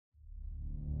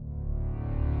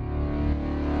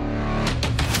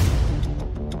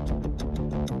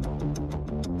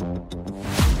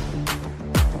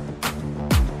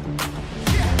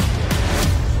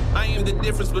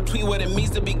difference between what it means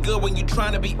to be good when you're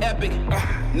trying to be epic.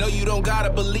 No, you don't gotta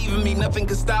believe in me, nothing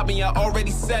can stop me, I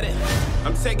already said it.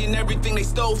 I'm taking everything they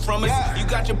stole from us. You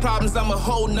got your problems, I'm a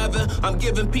whole nother. I'm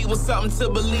giving people something to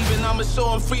believe in, I'ma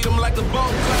show them freedom like a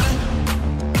bolt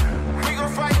cutter. We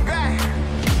gon' fight back.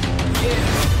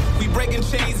 Yeah, we breaking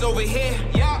chains over here.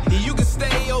 Yeah, you can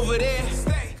stay over there.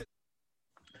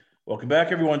 Welcome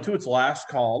back, everyone, to its last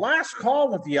call. Last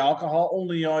call with the alcohol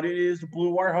only on. It is the Blue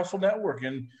Wire Hustle Network.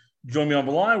 And join me on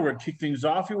the line. We're going to kick things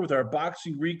off here with our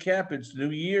boxing recap. It's the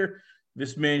new year.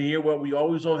 This man here, well, we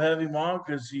always love having him on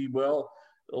because he'll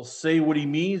say what he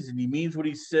means and he means what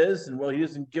he says. And, well, he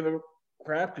doesn't give a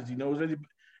crap because he knows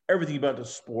everything about the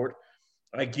sport.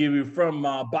 I give you from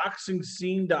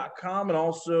boxingscene.com and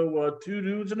also Two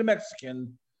Dudes and a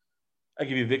Mexican. I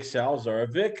give you Vic Salazar.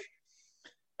 Vic,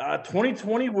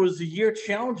 2020 was the year of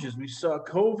challenges. We saw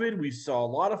COVID. We saw a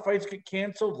lot of fights get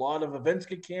canceled, a lot of events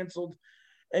get canceled,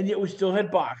 and yet we still had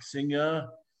boxing.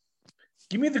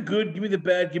 Give me the good, give me the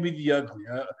bad, give me the ugly.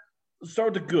 Let's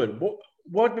start with the good.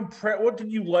 What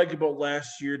did you like about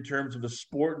last year in terms of the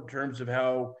sport, in terms of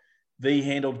how they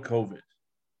handled COVID?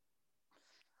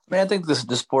 I think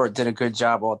the sport did a good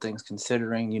job, all things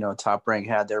considering. Top Rank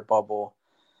had their bubble.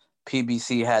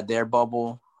 PBC had their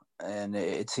bubble. And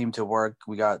it seemed to work.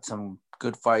 We got some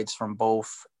good fights from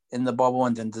both in the bubble,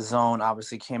 and then DAZN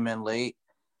obviously came in late.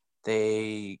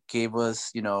 They gave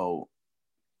us,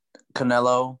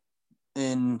 Canelo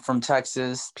from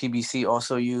Texas. PBC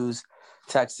also used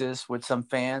Texas with some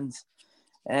fans.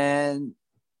 And,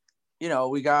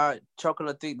 we got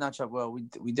Chocolatito.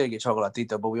 We did get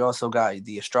Chocolatito, but we also got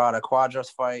the Estrada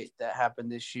Cuadras fight that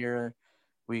happened this year.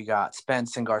 We got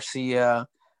Spence and Garcia,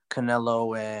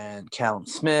 Canelo and Callum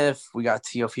Smith. We got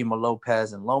Teofimo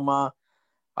Lopez and Loma.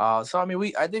 I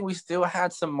think we still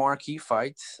had some marquee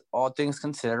fights, all things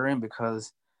considering,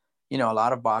 because, a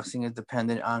lot of boxing is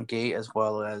dependent on gate as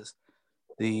well as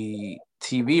the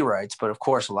TV rights. But of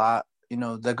course, a lot,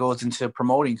 that goes into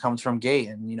promoting comes from gate.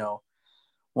 And,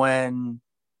 when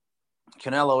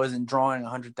Canelo isn't drawing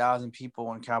 100,000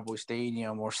 people in Cowboy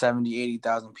Stadium or 70,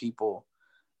 80,000 people,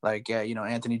 like,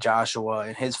 Anthony Joshua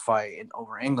and his fight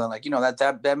over England,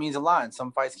 that means a lot. And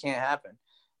some fights can't happen.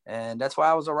 And that's why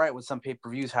I was all right with some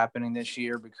pay-per-views happening this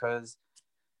year, because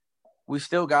we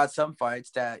still got some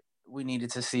fights that we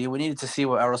needed to see. We needed to see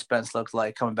what Errol Spence looked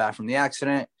like coming back from the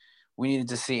accident. We needed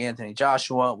to see Anthony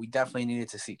Joshua. We definitely needed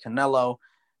to see Canelo.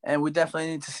 And we definitely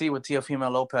needed to see what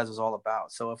Teofimo Lopez was all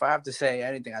about. So if I have to say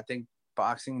anything, I think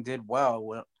boxing did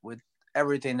well with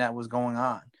everything that was going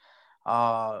on.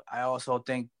 I also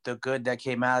think the good that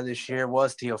came out of this year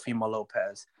was Teofimo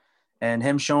Lopez and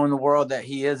him showing the world that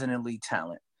he is an elite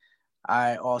talent.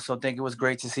 I also think it was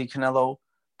great to see Canelo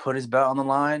put his belt on the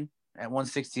line at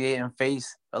 168 and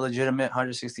face a legitimate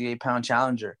 168-pound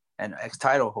challenger and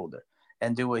ex-title holder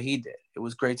and do what he did. It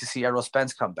was great to see Errol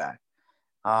Spence come back.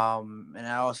 And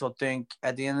I also think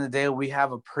at the end of the day, we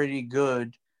have a pretty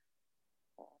good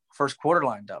first quarter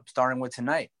lined up, starting with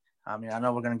tonight. I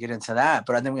know we're going to get into that,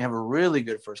 but I think we have a really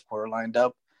good first quarter lined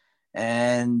up.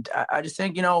 And I just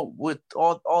think, with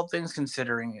all things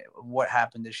considering what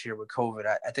happened this year with COVID,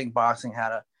 I think boxing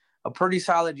had a pretty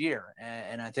solid year.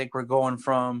 And I think we're going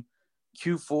from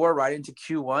Q4 right into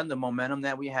Q1, the momentum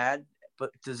that we had,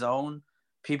 but DAZN,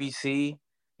 PBC,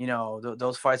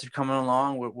 those fights are coming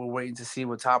along. We're waiting to see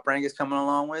what Top Rank is coming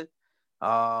along with.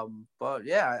 But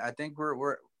yeah, I think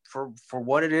we're for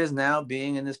what it is now,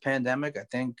 being in this pandemic, I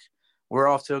think we're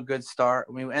off to a good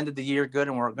start. We ended the year good,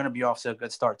 and we're going to be off to a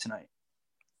good start tonight.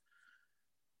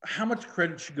 How much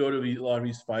credit should go to a lot of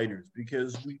these fighters?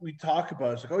 Because we talk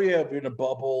about it's like, oh yeah, we're in a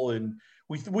bubble, and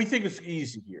we think it's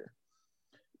easy here.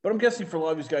 But I'm guessing for a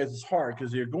lot of these guys, it's hard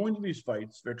because they're going to these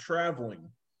fights, they're traveling.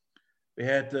 They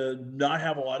had to not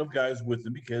have a lot of guys with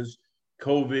them because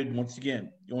COVID, once again,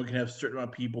 you only can have a certain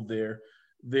amount of people there.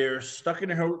 They're stuck in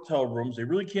their hotel rooms. They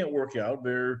really can't work out.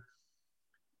 A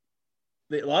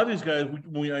lot of these guys,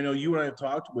 I know you and I have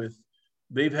talked with,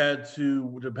 they've had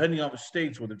to, depending on the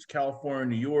states, whether it's California,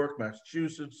 New York,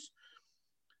 Massachusetts,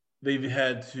 they've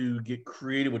had to get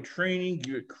creative with training,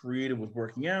 get creative with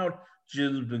working out.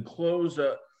 Gyms have been closed.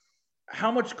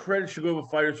 How much credit should go to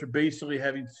fighters for basically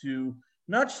having to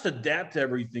not just adapt to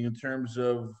everything in terms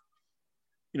of,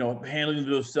 handling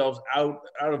themselves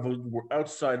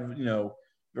outside of,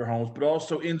 their homes, but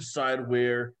also inside,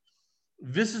 where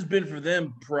this has been for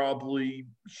them probably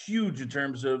huge in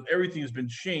terms of everything has been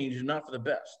changed and not for the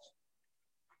best.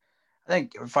 I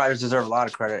think fighters deserve a lot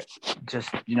of credit. Just,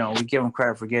 we give them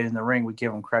credit for getting in the ring. We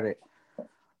give them credit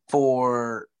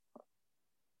for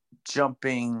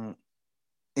jumping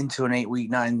into an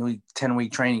 8-week, 9-week,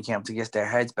 10-week training camp to get their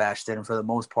heads bashed in. And for the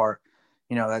most part,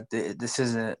 this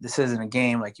isn't a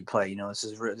game like you play. This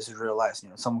is real life.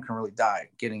 Someone can really die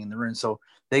getting in the ring. So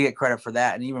they get credit for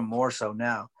that, and even more so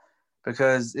now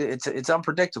because it's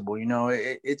unpredictable.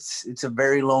 It's a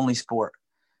very lonely sport,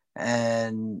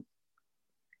 and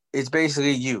it's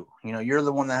basically you're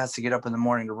the one that has to get up in the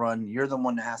morning to run. You're the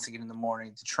one that has to get in the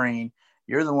morning to train.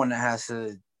 You're the one that has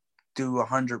to do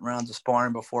 100 rounds of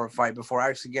sparring before a fight, before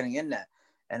actually getting in that.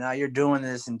 And now you're doing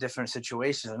this in different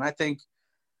situations. And I think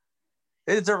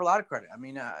they deserve a lot of credit.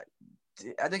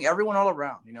 I think everyone all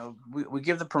around, we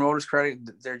give the promoters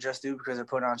credit. They're just due because they're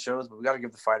putting on shows, but we got to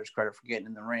give the fighters credit for getting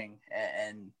in the ring.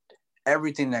 And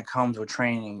everything that comes with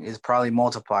training is probably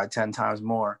multiplied 10 times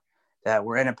more. That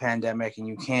we're in a pandemic and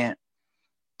you can't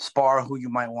spar who you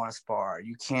might want to spar.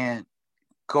 You can't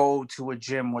go to a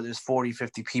gym where there's 40,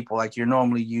 50 people like you're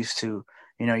normally used to.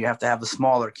 You have to have a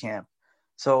smaller camp.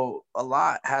 So a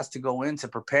lot has to go into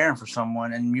preparing for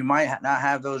someone, and you might not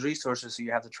have those resources, so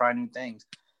you have to try new things.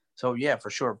 So, yeah, for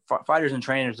sure, fighters and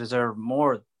trainers deserve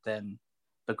more than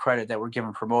the credit that we're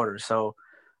giving promoters. So,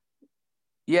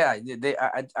 yeah,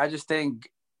 I just think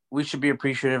we should be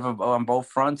appreciative of on both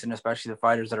fronts, and especially the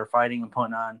fighters that are fighting and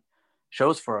putting on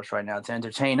shows for us right now to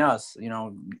entertain us.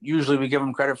 Usually we give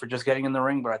them credit for just getting in the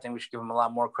ring, but I think we should give them a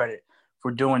lot more credit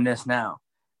for doing this now,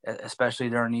 especially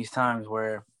during these times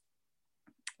where,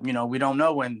 we don't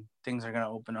know when things are going to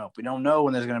open up. We don't know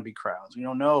when there's going to be crowds. We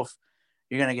don't know if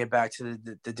you're going to get back to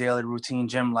the daily routine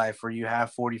gym life where you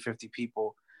have 40, 50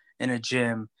 people in a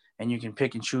gym and you can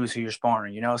pick and choose who you're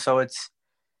sparring, So it's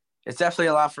definitely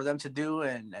a lot for them to do.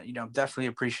 And, I'm definitely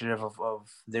appreciative of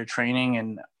their training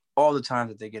and all the time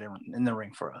that they get in the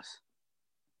ring for us.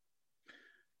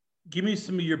 Give me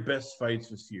some of your best fights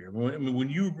this year. When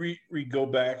you go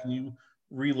back and you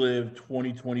relive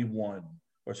 2020,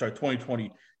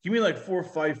 give me like 4 or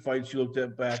 5 fights you looked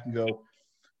at back and go,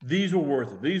 these were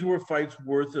worth it. These were fights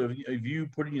worth it of you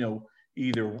putting,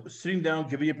 either sitting down,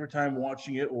 giving up your time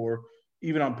watching it, or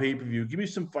even on pay-per-view. Give me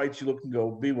some fights you look and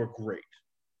go, they were great.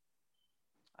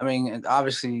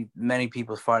 Obviously, many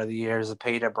people's fight of the year is the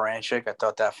Peter Baranchyk. I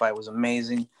thought that fight was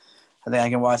amazing. I think I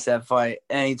can watch that fight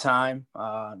anytime.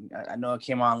 I know it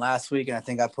came on last week, and I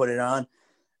think I put it on.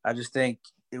 I just think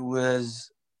it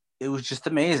was just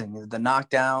amazing. The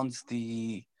knockdowns,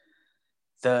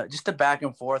 just the back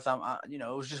and forth.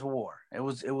 It was just war. It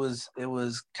was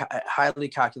highly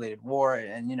calculated war,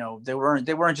 and they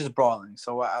weren't just brawling.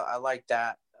 So I like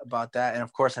that about that, and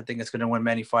of course I think it's going to win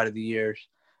many fight of the years.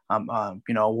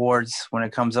 Awards when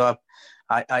it comes up.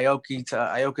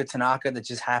 Ioka Tanaka that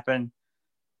just happened,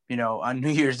 on New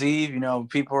Year's Eve.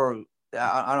 People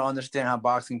I don't understand how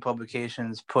boxing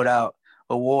publications put out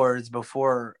awards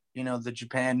before, the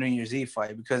Japan New Year's Eve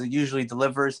fight, because it usually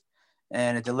delivers,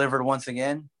 and it delivered once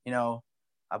again.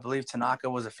 I believe Tanaka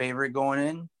was a favorite going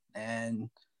in, and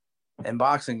in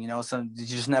boxing, you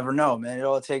just never know, man.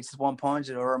 It takes is one punch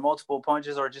or multiple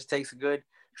punches, or it just takes a good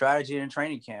strategy in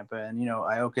training camp. And,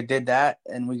 Ioka did that,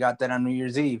 and we got that on New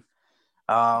Year's Eve.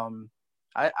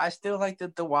 I still like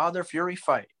the Wilder Fury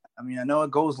fight. I know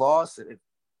it goes lost. It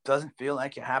doesn't feel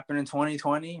like it happened in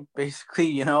 2020,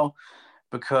 basically,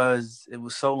 because it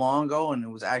was so long ago, and it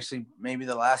was actually maybe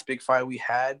the last big fight we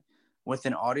had with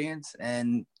an audience.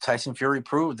 And Tyson Fury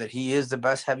proved that he is the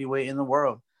best heavyweight in the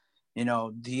world.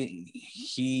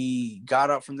 He got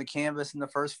up from the canvas in the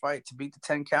first fight to beat the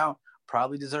 10 count,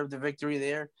 probably deserved the victory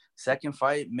there. Second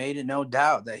fight made it no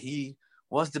doubt that he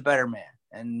was the better man.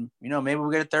 And, maybe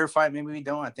we get a third fight, maybe we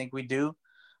don't. I think we do.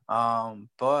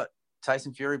 But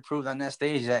Tyson Fury proved on that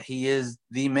stage that he is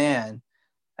the man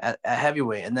at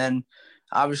heavyweight. And then,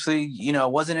 obviously,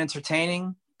 it wasn't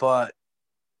entertaining, but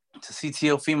to see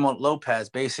Teofimo Lopez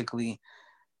basically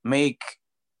make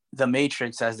the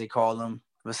Matrix, as they call him,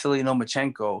 Vasily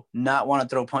Lomachenko, not want to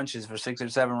throw punches for 6 or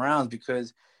 7 rounds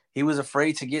because he was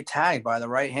afraid to get tagged by the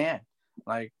right hand.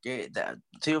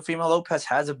 Teofimo Lopez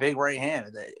has a big right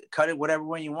hand. Cut it whatever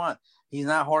way you want. He's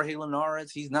not Jorge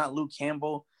Linares. He's not Luke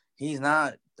Campbell. He's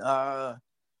not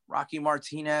Rocky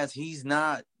Martinez. He's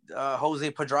not Jose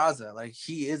Pedraza.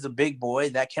 He is a big boy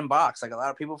that can box. A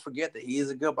lot of people forget that he is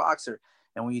a good boxer.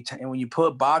 And when you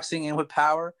put boxing in with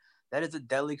power, that is a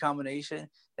deadly combination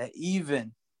that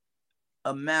even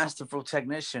a masterful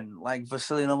technician like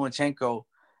Vasily Lomachenko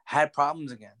had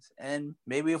problems against. And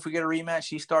maybe if we get a rematch,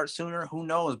 he starts sooner. Who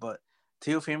knows? But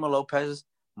Teofimo Lopez,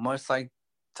 much like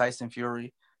Tyson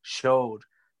Fury, showed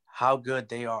how good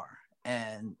they are.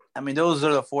 And, those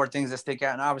are the 4 things that stick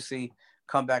out. And obviously,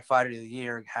 comeback fighter of the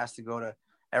year has to go to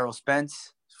Errol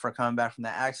Spence for coming back from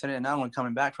that accident. And not only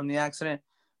coming back from the accident,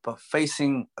 but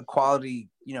facing a quality,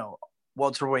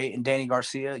 welterweight and Danny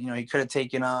Garcia. He could have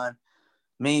taken on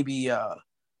maybe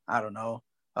I don't know,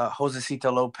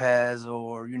 Josecito Lopez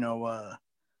or,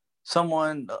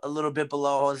 someone a little bit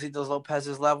below Josecito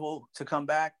Lopez's level to come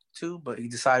back to, but he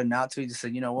decided not to. He just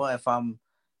said, you know what,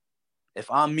 if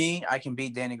I'm me, I can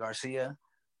beat Danny Garcia.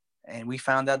 And we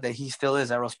found out that he still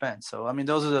is Errol Spence. So, I mean,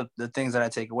 those are the things that I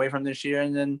take away from this year.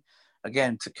 And then,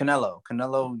 again, to Canelo,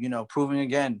 proving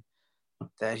again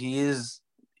that he is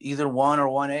either 1 or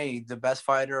 1A, the best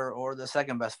fighter or the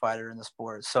second best fighter in the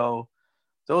sport. So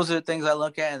those are the things I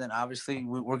look at. And then, obviously,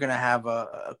 we're going to have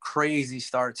a crazy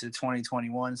start to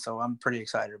 2021. So I'm pretty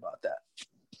excited about that.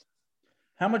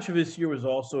 How much of this year was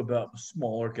also about the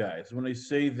smaller guys? When they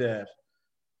say that,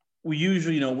 we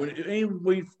usually, when any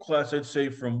weight class, I'd say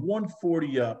from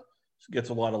 140 up gets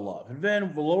a lot of love. And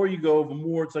then the lower you go, the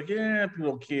more it's like, people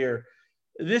don't care.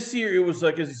 This year, it was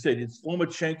like, as you said, it's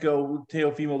Lomachenko,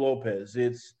 Teofimo Lopez.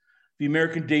 It's the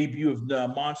American debut of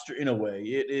Monster Inoue.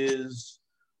 It is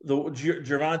the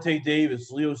Gervonta Davis,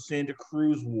 Leo Santa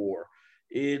Cruz war.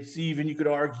 It's even, you could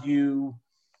argue,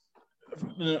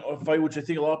 a fight which I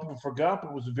think a lot of people forgot,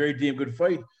 but was a very damn good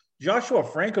fight. Joshua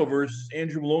Franco versus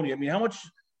Andrew Maloney. I mean, how much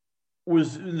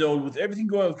was, with everything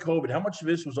going on with COVID, how much of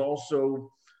this was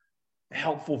also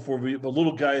helpful for the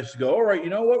little guys to go, all right, you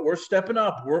know what, we're stepping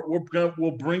up.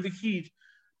 We'll bring the heat,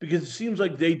 because it seems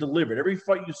like they delivered. Every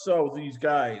fight you saw with these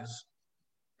guys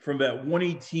from that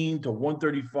 118 to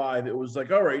 135, it was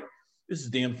like, all right, this is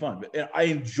damn fun. But I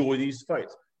enjoy these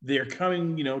fights. They're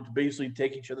coming, to basically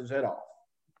take each other's head off.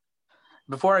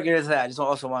 Before I get into that, I just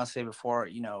also want to say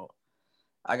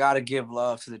I got to give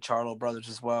love to the Charlo brothers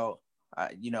as well.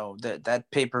 That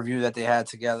pay-per-view that they had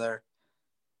together,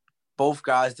 both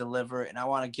guys deliver, and I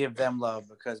want to give them love,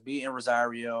 because beating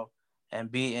Rosario and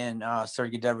beating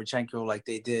Sergey Derevchenko like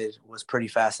they did was pretty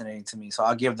fascinating to me. So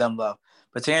I'll give them love.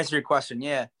 But to answer your question,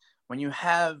 when you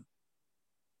have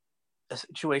a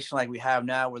situation like we have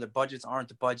now where the budgets aren't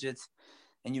the budgets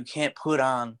and you can't put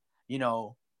on,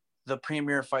 the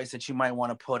premier fights that you might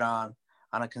want to put on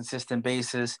a consistent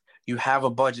basis, you have a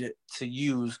budget to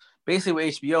use. Basically what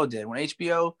HBO did. When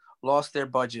HBO lost their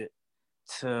budget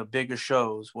to bigger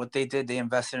shows, what they did, they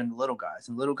invested in the little guys,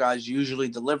 and little guys usually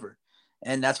delivered.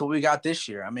 And that's what we got this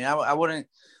year. I mean,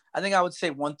 I think I would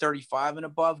say 135 and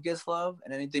above gets love,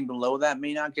 and anything below that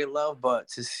may not get love. But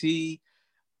to see,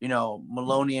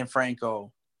 Maloney and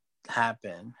Franco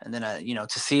happen, and then,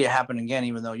 to see it happen again,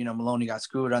 even though, Maloney got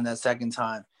screwed on that second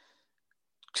time,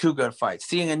 2 good fights.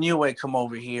 Seeing Inoue come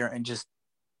over here and just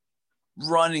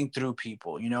running through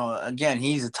people, again,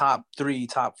 he's a top 3,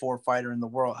 top 4 fighter in the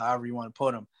world, however you want to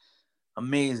put him.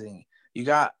 Amazing. You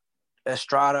got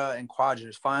Estrada and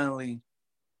Cuadras finally,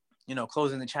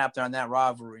 closing the chapter on that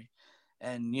rivalry,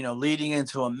 and, leading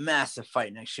into a massive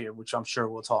fight next year, which I'm sure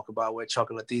we'll talk about with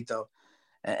Chocolatito.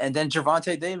 And then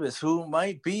Gervonta Davis, who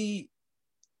might be,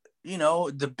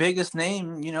 the biggest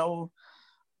name,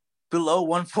 below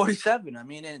 147. I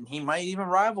mean, and he might even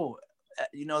rival,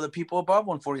 the people above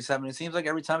 147. It seems like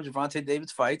every time Gervonta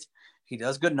Davis fights, he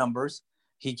does good numbers.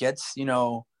 He gets,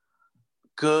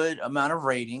 good amount of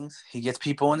ratings. He gets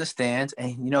people in the stands.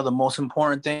 And, the most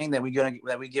important thing that we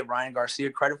give Ryan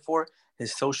Garcia credit for,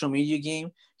 his social media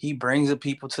game. He brings the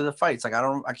people to the fights. Like,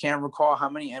 I can't recall how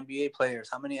many NBA players,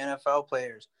 how many NFL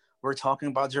players were talking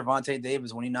about Gervonta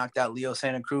Davis when he knocked out Leo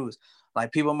Santa Cruz.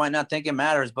 Like, people might not think it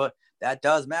matters, but that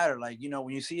does matter. Like,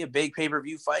 when you see a big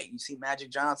pay-per-view fight, you see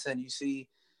Magic Johnson, you see,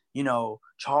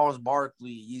 Charles Barkley,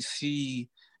 you see,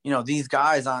 these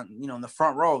guys on, in the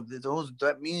front row,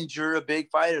 that means you're a big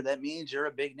fighter. That means you're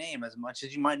a big name, as much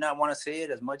as you might not want to say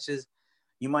it, as much as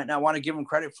you might not want to give him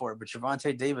credit for it. But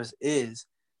Gervonta Davis is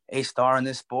a star in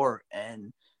this sport.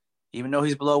 And even though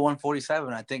he's below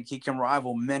 147, I think he can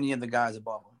rival many of the guys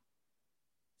above him.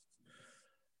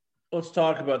 Let's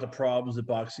talk about the problems that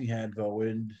boxing had, though.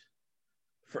 And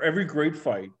for every great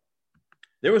fight,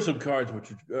 there were some cards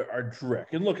which are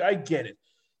direct. And look, I get it.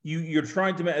 You're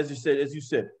trying to, as you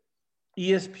said,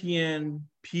 ESPN,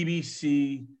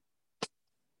 PBC,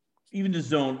 even the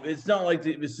Zone. It's not like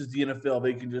this is the NFL.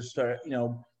 They can just start,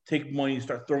 take money and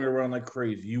start throwing it around like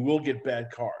crazy. You will get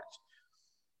bad cards.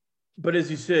 But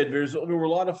as you said, there were a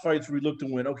lot of fights where we looked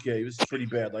and went, okay, this is pretty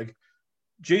bad. Like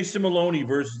Jason Maloney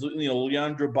versus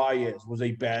Leandro Baez was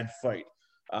a bad fight.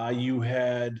 You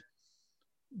had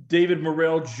David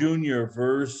Morrell Jr.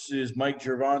 versus Mike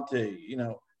Gervonski,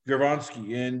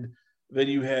 and then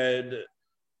you had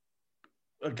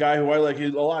a guy who I like a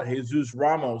lot, Jesus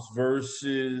Ramos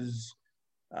versus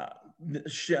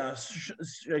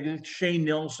Shane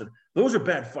Nelson. Those are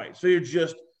bad fights.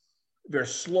 They're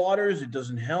slaughters. It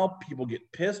doesn't help. People get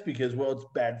pissed because, well, it's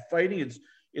bad fighting.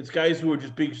 It's guys who are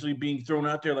just basically being thrown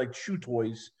out there like chew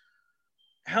toys.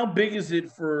 How big is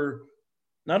it for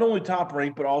not only Top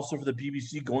Rank, but also for the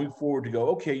PBC going forward to go,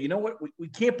 okay, you know what? We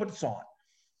can't put this on.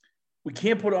 We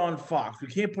can't put on Fox. We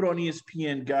can't put on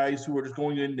ESPN guys who are just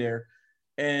going in there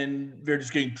and they're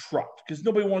just getting trucked because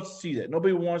nobody wants to see that.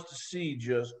 Nobody wants to see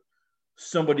just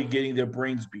somebody getting their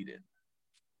brains beat in.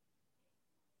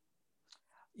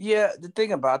 Yeah, the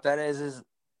thing about that is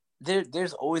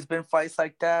there's always been fights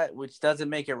like that, which doesn't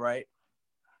make it right.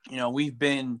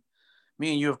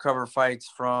 Me and you have covered fights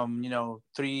from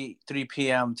 3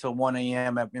 p.m. till 1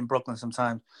 a.m. in Brooklyn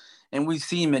sometimes, and we've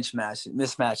seen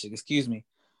mismatches. Excuse me.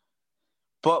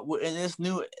 But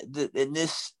in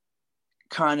this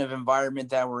kind of environment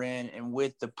that we're in, and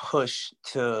with the push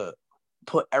to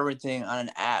put everything on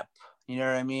an app, you know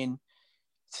what I mean,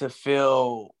 to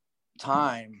fill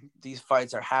time, these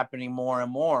fights are happening more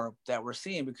and more that we're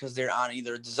seeing because they're on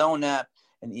either the Zone app,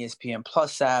 an ESPN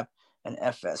Plus app, an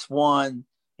FS1,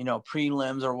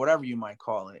 prelims or whatever you might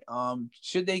call it.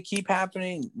 Should they keep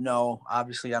happening? No,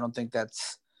 obviously I don't think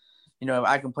that's,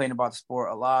 I complain about the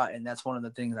sport a lot, and that's one of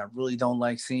the things I really don't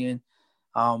like seeing.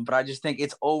 But I just think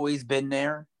it's always been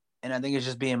there, and I think it's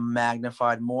just being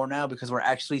magnified more now because we're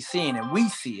actually seeing it. We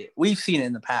see it. We've seen it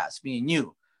in the past, me and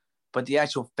you. But the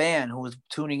actual fan who is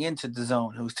tuning into the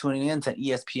Zone, who's tuning into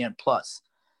ESPN Plus,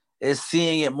 is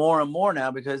seeing it more and more now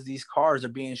because these cars are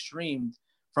being streamed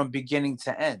from beginning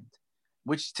to end,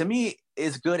 which to me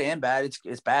is good and bad.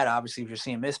 It's bad, obviously, if you're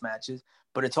seeing mismatches,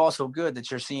 but it's also good that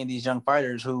you're seeing these young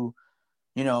fighters who,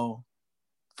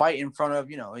 fight in front of,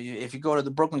 if you go to the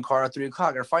Brooklyn car at 3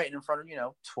 o'clock, they're fighting in front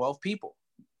of, 12 people.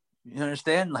 You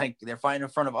understand? Like, they're fighting in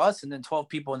front of us and then 12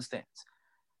 people in stands.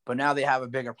 But now they have a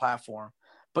bigger platform.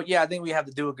 But yeah, I think we have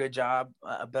to do a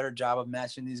better job of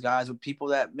matching these guys with people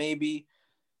that maybe,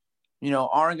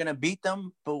 aren't going to beat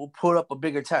them, but will put up a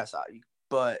bigger test.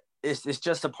 But it's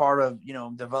just a part of,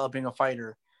 developing a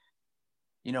fighter,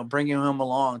 bringing him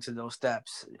along to those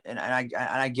steps. And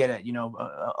I get it,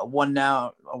 a one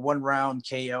round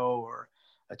KO or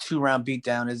a 2-round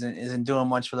beatdown isn't doing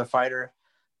much for the fighter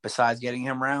besides getting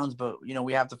him rounds. But,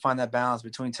 we have to find that balance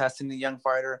between testing the young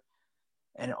fighter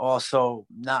and also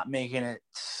not making it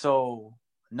so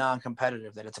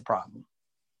non-competitive that it's a problem.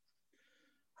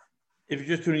 If you're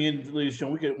just tuning in, ladies and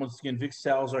gentlemen, we get once again Vic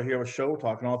Salazar here on the show. We're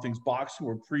talking all things boxing.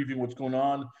 We're previewing what's going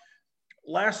on.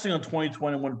 Last thing on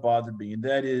 2021 bothered me, and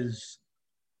that is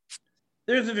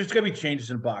there's going to be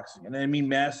changes in boxing, and I mean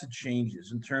massive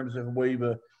changes in terms of the way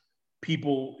the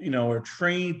people are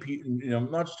trained.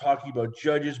 I'm not just talking about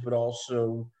judges, but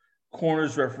also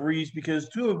corners, referees. Because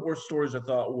two of the worst stories I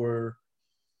thought were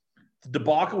the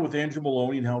debacle with Andrew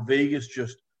Maloney and how Vegas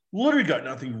just literally got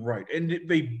nothing right, and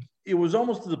it was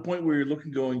almost to the point where you're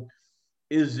looking, going,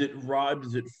 is it robbed?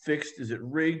 Is it fixed? Is it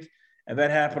rigged? And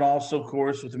that happened also, of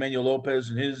course, with Emmanuel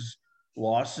Lopez and his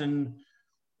loss. And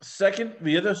second,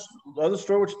 the other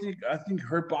story, which I think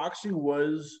hurt boxing,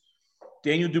 was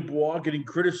Daniel Dubois getting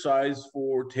criticized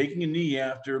for taking a knee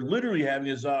after literally having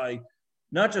his eye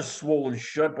not just swollen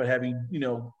shut, but having,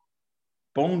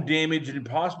 bone damage and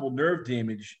possible nerve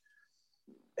damage.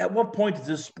 At what point does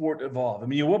this sport evolve? I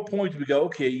mean, at what point do we go,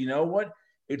 okay, you know what?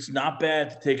 It's not bad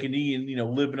to take a knee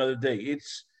and, live another day.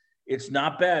 It's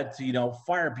not bad to,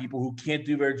 fire people who can't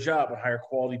do their job and hire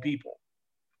quality people.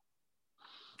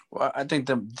 Well, I think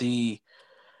the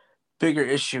bigger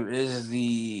issue is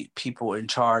the people in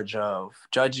charge of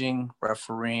judging,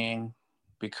 refereeing,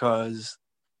 because,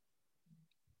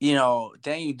 Daniel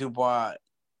Dubois,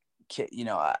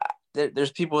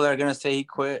 there's people that are going to say he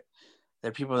quit. There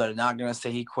are people that are not going to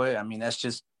say he quit. I mean, that's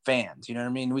just fans. You know what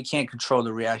I mean? We can't control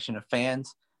the reaction of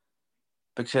fans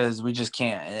because we just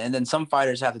can't. And then some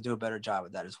fighters have to do a better job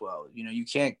at that as well. You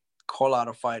can't call out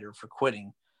a fighter for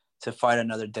quitting to fight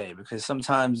another day, because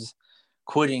sometimes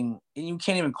quitting, and you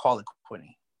can't even call it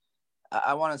quitting.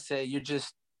 I want to say you're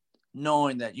just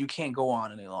knowing that you can't go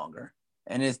on any longer.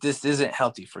 And this isn't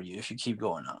healthy for you if you keep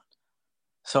going on.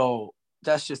 So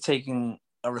that's just taking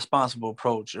a responsible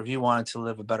approach if you wanted to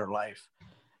live a better life,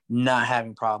 not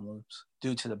having problems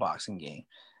due to the boxing game.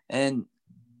 And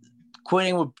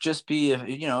quitting would just be if,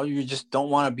 you just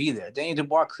don't want to be there. Daniel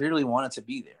Dubois clearly wanted to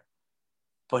be there,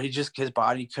 but his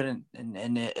body couldn't.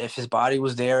 And if his body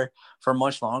was there for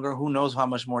much longer, who knows how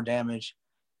much more damage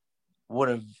would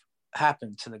have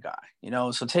happened to the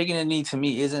guy, So taking a knee to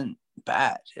me isn't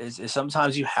bad. It's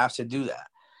sometimes you have to do that.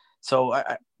 So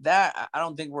I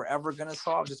don't think we're ever going to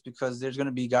solve, just because there's going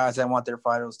to be guys that want their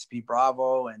fighters to be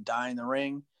bravo and die in the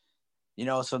ring.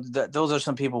 So those are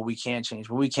some people we can't change.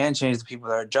 But we can change the people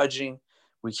that are judging.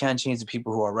 We can change the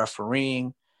people who are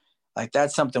refereeing. Like,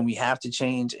 that's something we have to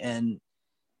change. And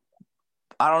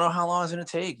I don't know how long it's going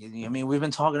to take. I mean, we've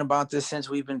been talking about this since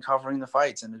we've been covering the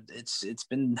fights, and it's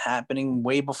been happening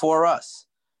way before us.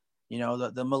 You know,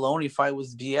 the Maloney fight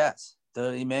was BS.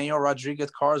 The Emmanuel Rodriguez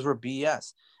cards were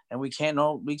BS, and we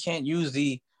can't use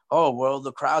the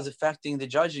crowd's affecting the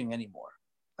judging anymore.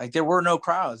 Like, there were no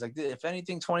crowds. Like, if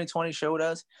anything, 2020 showed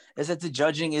us is that the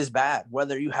judging is bad,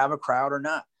 whether you have a crowd or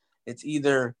not. It's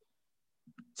either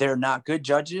they're not good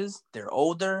judges, they're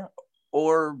older,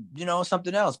 or, you know,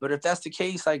 something else. But if that's the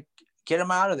case, like, get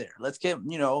them out of there. Let's get,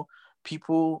 you know,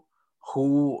 people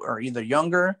who are either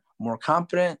younger, more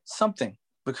competent, something.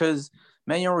 Because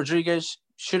Manuel Rodriguez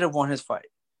should have won his fight.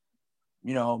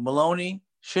 You know, Maloney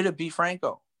should have beat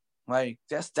Franco. Like,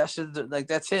 that's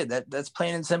it. That's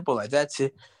plain and simple. Like, that's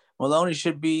it. Maloney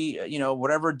should be, you know,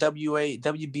 whatever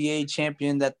WBA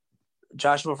champion that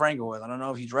Joshua Franco was. I don't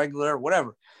know if he's regular or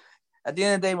whatever. At the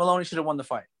end of the day, Maloney should have won the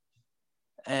fight.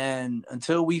 And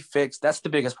until we fix, that's the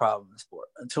biggest problem in the sport.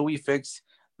 Until we fix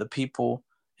the people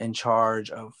in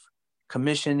charge of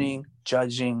commissioning,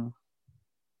 judging,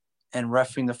 and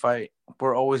reffing the fight,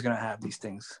 we're always going to have these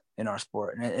things in our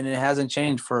sport. And it hasn't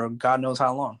changed for God knows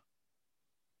how long.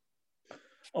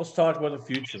 Let's talk about the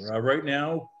future. Right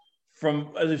now,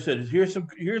 as I said, here's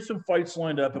some fights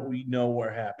lined up that we know are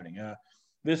happening.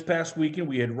 This past weekend,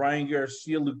 we had Ryan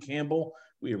Garcia, Luke Campbell.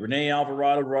 We had Rene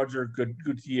Alvarado, Roger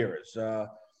Gutierrez.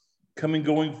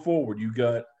 Going forward, you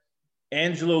got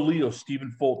Angelo Leo,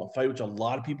 Stephen Fulton, a fight which a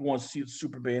lot of people want to see at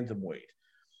super bantamweight.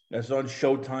 That's on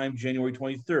Showtime, January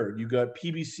 23rd. You got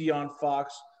PBC on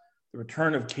Fox, the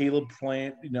return of Caleb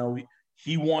Plant. You know,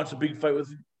 he wants a big fight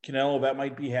with Canelo. That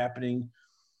might be happening.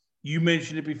 You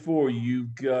mentioned it before. You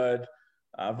got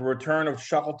the return of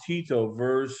Chocolatito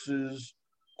versus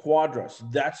Quadras.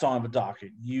 That's on the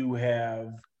docket. You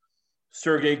have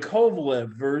Sergey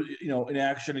Kovalev, in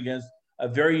action against a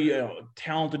very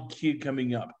talented kid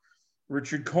coming up.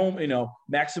 Richard Coleman,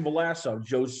 Maxim Velasco,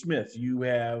 Joe Smith. You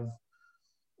have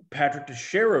Patrick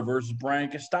Teixeira versus Brian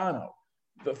Castano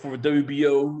for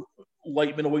WBO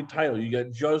light middleweight title. You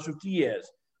got Joseph Diaz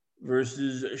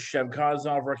versus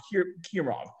Shavkazov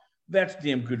Rakimov. That's a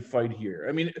damn good fight here.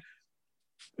 I mean,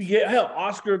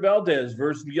 Oscar Valdez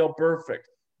versus Miguel Perfect.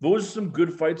 Those are some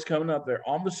good fights coming up. They're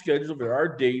on the schedule. There are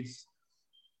dates.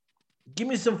 Give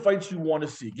me some fights you want to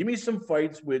see. Give me some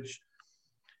fights which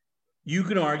you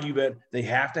can argue that they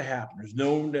have to happen. There's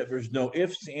no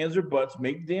ifs, ands, or buts.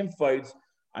 Make damn fights.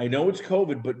 I know it's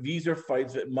COVID, but these are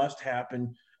fights that must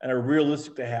happen and are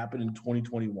realistic to happen in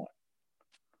 2021.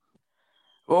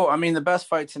 Well, I mean, the best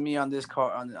fight to me on this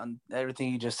card, on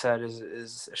everything you just said,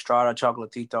 is Estrada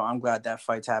Chocolatito. I'm glad that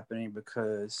fight's happening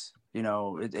because,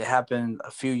 it happened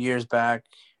a few years back.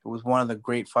 It was one of the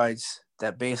great fights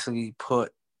that basically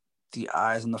put the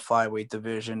eyes on the flyweight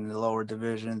division, the lower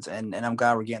divisions, and I'm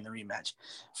glad we're getting the rematch.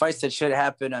 Fights that should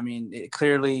happen, I mean, if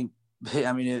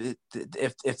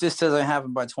this doesn't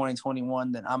happen by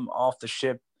 2021, then I'm off the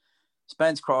ship.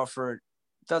 Spence Crawford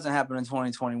doesn't happen in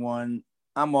 2021.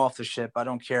 I'm off the ship. I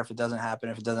don't care if it doesn't happen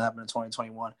in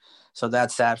 2021. So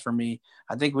that's sad for me.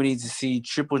 I think we need to see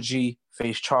Triple G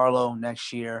face Charlo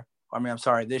this year.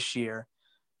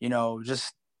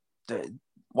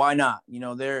 Why not?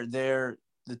 They're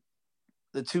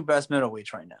the two best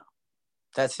middleweights right now.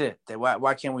 That's it.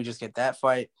 Why can't we just get that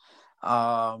fight?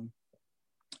 I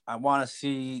want to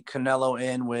see Canelo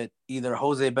in with either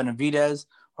Jose Benavidez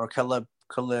or Caleb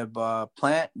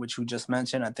Plant, which we just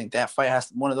mentioned. I think that fight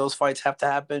one of those fights have to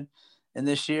happen in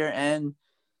this year. And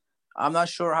I'm not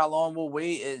sure how long we'll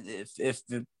wait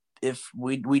if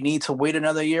we need to wait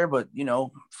another year, but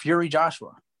Fury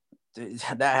Joshua,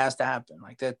 that has to happen.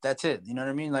 Like that's it. You know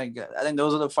what I mean? Like, I think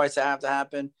those are the fights that have to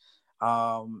happen.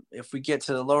 If we get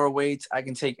to the lower weights, I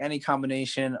can take any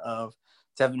combination of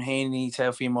Devin Haney,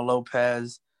 Teofimo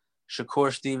Lopez,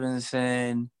 Shakur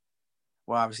Stevenson.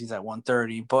 Well, obviously he's at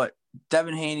 130, but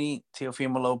Devin Haney,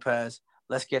 Teofimo Lopez,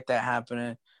 let's get that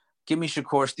happening. Give me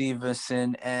Shakur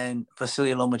Stevenson and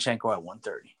Vasily Lomachenko at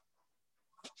 130.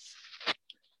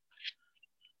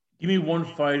 Give me one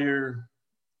fighter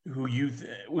who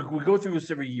we go through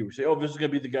this every year. We say, this is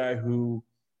going to be the guy who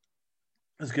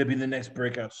is going to be the next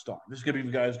breakout star. This is going to be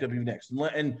the guy who's going to be next.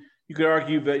 And you could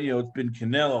argue that, it's been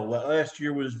Canelo. Last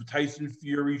year was the Tyson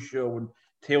Fury show and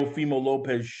Teofimo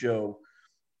Lopez show.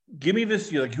 Give me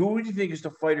this year. Like, who would you think is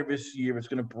the fighter this year that's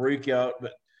going to break out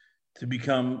to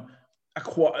become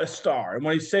a star? And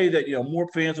when I say that, more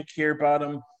fans will care about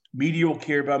him, media will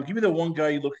care about him. Give me the one guy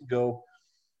you look and go,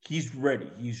 he's ready.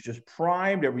 He's just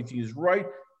primed. Everything is right.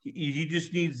 He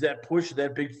just needs that push,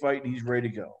 that big fight, and he's ready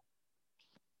to go.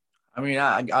 I mean,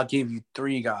 I'll give you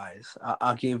three guys.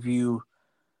 I'll give you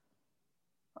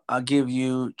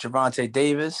Gervonta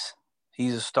Davis. I'll give you Anthony Joshua, and I'll give you Justin Gaethje. Those are the fights that have to happen. If they don't happen, then I'm off the ship. I don't care if it doesn't happen in 2021. So that's sad for me. I think those are the fights that have to happen.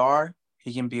 He's a star.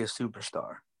 He can be a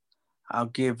superstar. I'll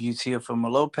give you Teofimo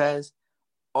Lopez,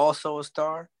 also a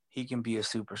star. He can be a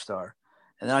superstar.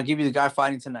 And then I'll give you the guy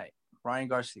fighting tonight, Ryan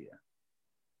Garcia.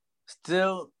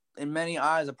 Still, in many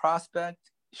eyes, a prospect.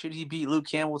 Should he beat Luke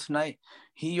Campbell tonight?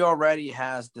 He already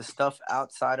has the stuff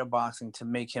outside of boxing to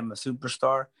make him a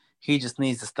superstar. He just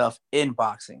needs the stuff in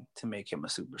boxing to make him a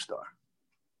superstar.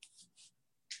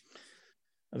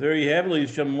 There you have it, ladies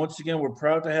and gentlemen. Once again, we're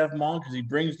proud to have him on because he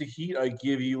brings the heat. I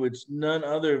give you, it's none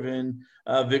other than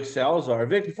Vic Salazar.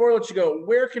 Vic, before I let you go,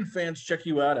 where can fans check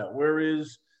you out at? Where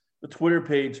is the Twitter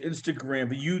page, Instagram,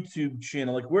 the YouTube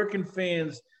channel? Like, where can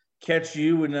fans catch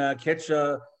you and catch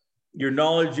your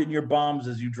knowledge and your bombs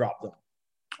as you drop them?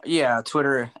 Yeah,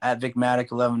 Twitter at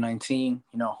VicMatic1119.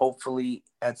 Hopefully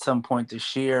at some point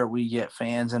this year we get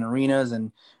fans in arenas,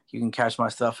 and you can catch my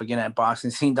stuff again at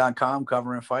BoxingScene.com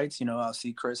covering fights. I'll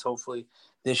see Chris hopefully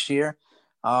this year.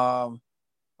 My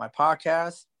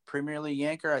podcast, Premier League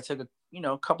Anchor, I took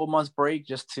a couple months break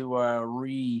just to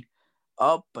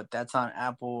re-up, but that's on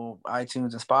Apple,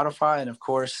 iTunes, and Spotify. And, of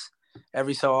course,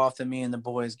 every so often me and the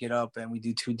boys get up and we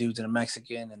do Two Dudes and a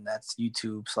Mexican, and that's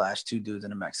YouTube/Two Dudes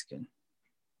and a Mexican.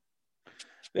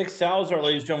 Vic Salazar,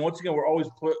 ladies and gentlemen. Once again, we're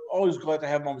always glad to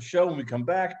have him on the show. When we come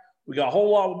back, we got a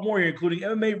whole lot more here, including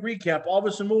MMA recap, all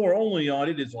this and more, only on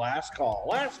It Is Last Call.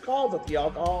 Last call with the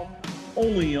alcohol,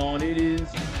 only on It Is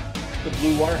the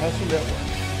Blue Wire Hustle Network.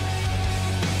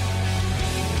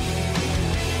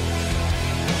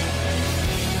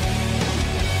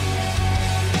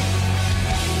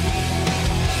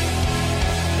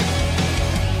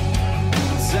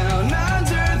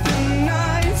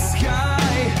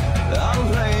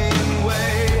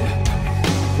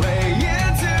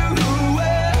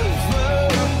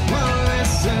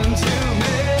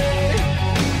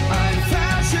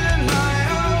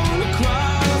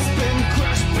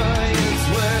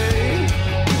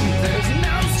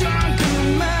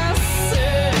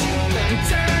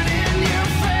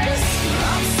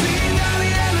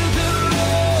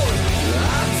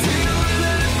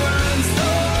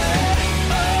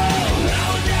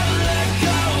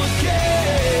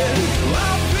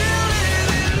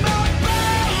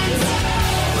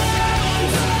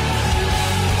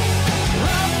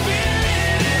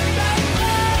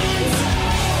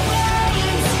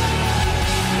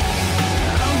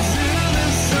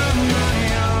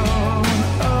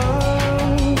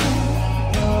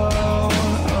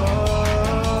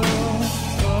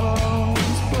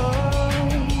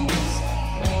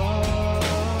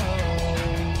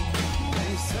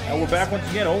 Once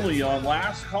again, only on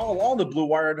Last Call on the Blue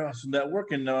Wire Hustle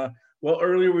Network. And,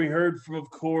 earlier we heard from, of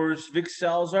course, Vic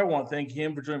Salazar. I want to thank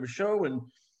him for joining the show. And,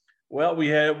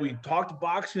 we talked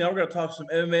boxing. Now we're going to talk some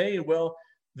MMA. And,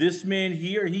 this man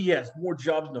here, he has more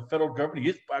jobs in the federal government.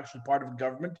 He is actually part of the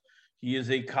government. He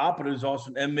is a cop, but he's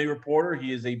also an MMA reporter.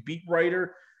 He is a beat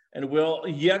writer. And,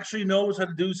 he actually knows how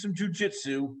to do some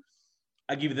jiu-jitsu.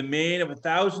 I give you the man of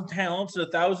 1,000 talents and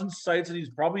 1,000 sites that he's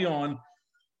probably on.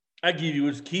 I give you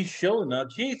is Keith Schilling.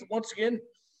 Keith, once again,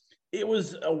 it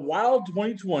was a wild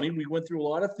 2020. We went through a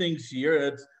lot of things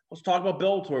here. Let's talk about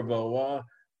Bellator, though.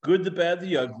 Good, the bad,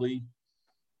 the ugly.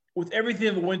 With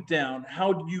everything that went down,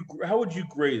 how would you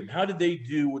grade them? How did they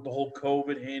do with the whole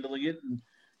COVID, handling it and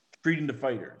treating the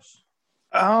fighters?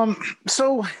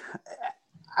 So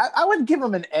I would give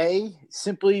them an A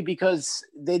simply because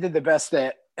they did the best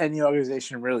that any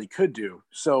organization really could do.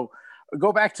 So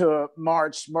go back to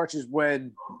March. March is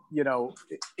when,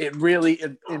 it really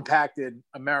impacted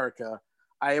America.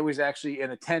 I was actually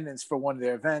in attendance for one of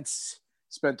their events,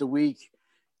 spent the week,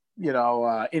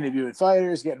 interviewing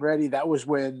fighters, getting ready. That was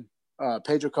when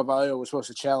Pedro Carvalho was supposed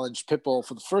to challenge Pitbull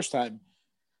for the first time.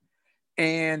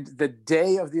 And the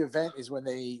day of the event is when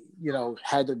they,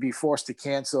 had to be forced to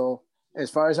cancel. As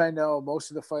far as I know, most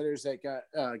of the fighters that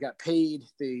got paid,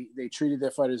 they treated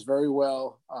their fighters very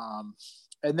well.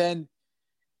 And then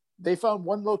they found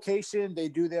one location. They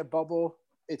do their bubble.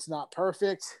 It's not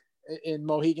perfect in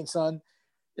Mohegan Sun.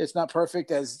 It's not perfect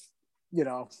as,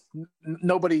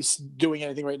 nobody's doing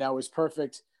anything right now is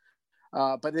perfect.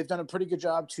 But they've done a pretty good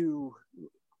job to,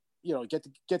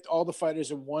 get all the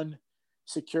fighters in one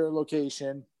secure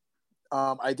location.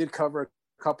 I did cover a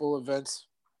couple events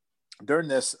during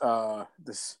this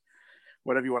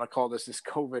whatever you want to call this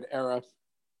COVID era.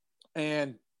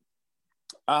 And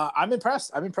I'm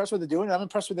impressed. I'm impressed with what they're doing. I'm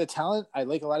impressed with their talent. I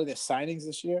like a lot of their signings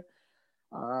this year.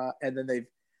 And then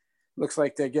looks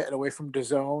like they're getting away from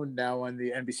DAZN now on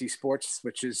the NBC Sports,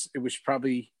 it was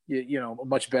probably, a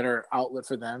much better outlet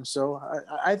for them. So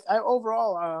I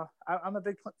overall, I'm a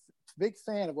big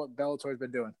fan of what Bellator's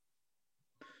been doing.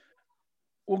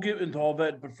 we'll get into all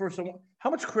that. But first, how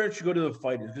much credit should go to the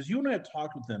fighters? Because you and I have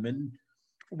talked with them, and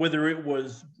whether it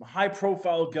was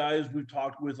high-profile guys we've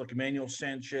talked with, like Emmanuel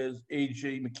Sanchez,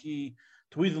 AJ McKee,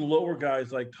 to even lower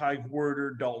guys like Ty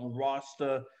Werder, Dalton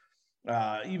Rasta,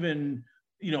 even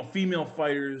female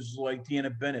fighters like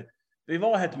Deanna Bennett. They've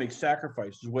all had to make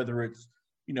sacrifices, whether it's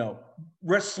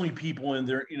wrestling people in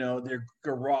their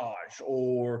garage,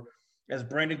 or as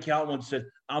Brandon Calvin said,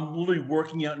 I'm literally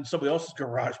working out in somebody else's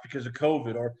garage because of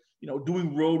COVID, or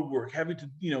doing road work, having to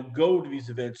go to these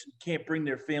events, can't bring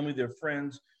their family, their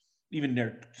friends,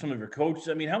 even some of their coaches.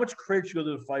 I mean, how much credit should go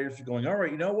to the fighters for going, all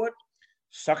right, you know what?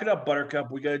 Suck it up, Buttercup.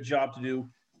 We got a job to do.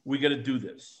 We got to do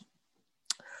this.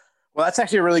 Well, that's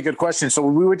actually a really good question. So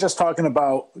we were just talking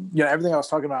about, everything I was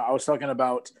talking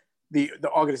about the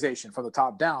organization from the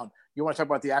top down. You want to talk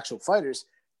about the actual fighters?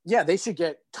 Yeah, they should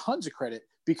get tons of credit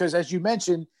because, as you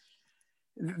mentioned,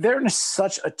 they're in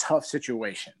such a tough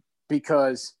situation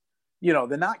because,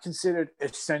 they're not considered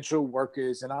essential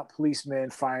workers. They're not policemen,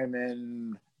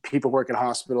 firemen, people work at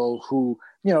hospital who,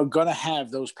 going to have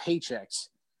those paychecks.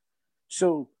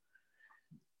 So,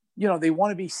 they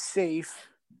want to be safe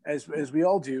as we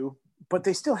all do, but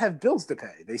they still have bills to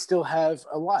pay. They still have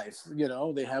a life,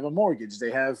 they have a mortgage,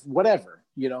 they have whatever,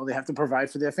 they have to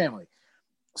provide for their family.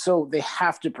 So they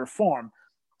have to perform,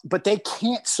 but they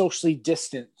can't socially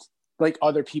distance like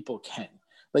other people can.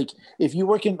 Like if you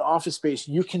work in the office space,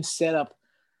 you can set up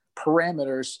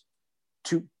parameters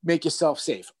to make yourself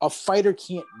safe. A fighter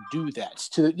can't do that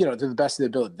to the best of their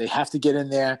ability. They have to get in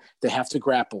there. They have to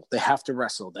grapple. They have to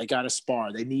wrestle. They got to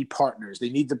spar. They need partners. They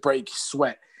need to break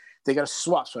sweat. They got to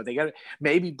swap sweat. They got to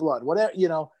maybe blood, whatever,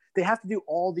 they have to do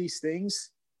all these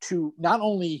things to not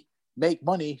only make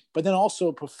money, but then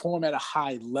also perform at a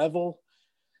high level.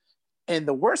 And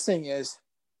the worst thing is,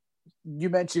 you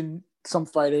mentioned some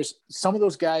fighters, some of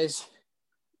those guys,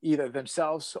 either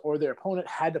themselves or their opponent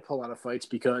had to pull out of fights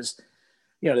because,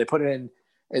 they put in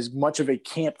as much of a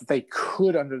camp that they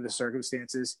could under the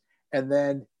circumstances. And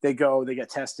then they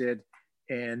get tested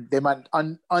and they might,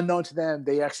 unknown to them,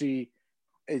 they actually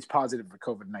is positive for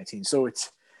COVID-19. So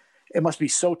it must be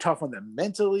so tough on them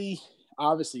mentally,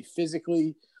 obviously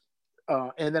physically.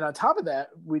 And then on top of that,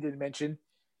 we didn't mention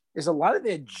is a lot of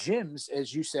their gyms,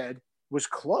 as you said, was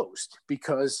closed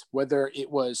because whether it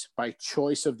was by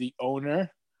choice of the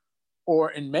owner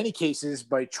or in many cases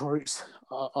by choice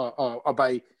or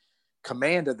by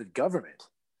command of the government.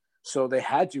 So they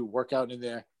had to work out in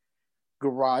their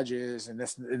garages and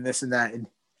this and that. And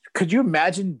could you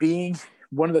imagine being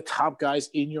one of the top guys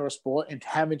in your sport and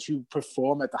having to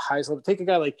perform at the highest level? Take a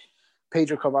guy like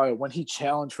Pedro Carvalho when he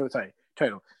challenged for the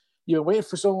title. You've been waiting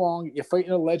for so long. You're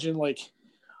fighting a legend like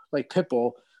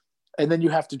Pitbull, and then you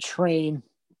have to train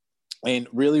in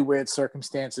really weird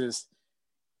circumstances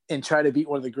and try to beat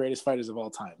one of the greatest fighters of all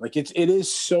time. Like it is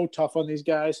so tough on these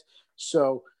guys.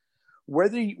 So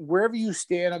wherever you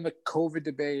stand on the COVID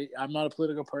debate, I'm not a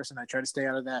political person. I try to stay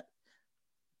out of that.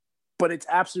 But it's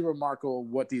absolutely remarkable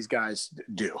what these guys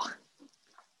do.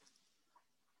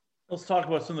 Let's talk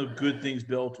about some of the good things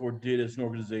Bellator did as an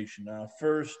organization.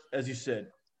 First, as you said,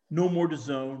 no more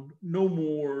DAZN, no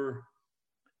more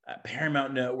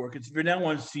Paramount Network. They're now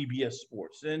on CBS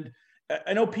Sports. And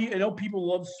I know people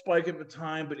loved Spike at the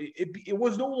time, but it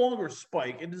was no longer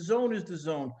Spike. And DAZN is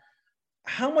DAZN.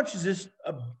 How much is this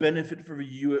a benefit for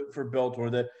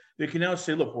Bellator that they can now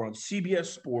say, look, we're on CBS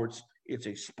Sports. It's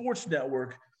a sports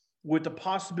network with the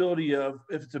possibility of,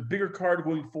 if it's a bigger card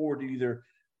going forward, either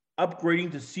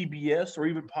upgrading to CBS or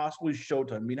even possibly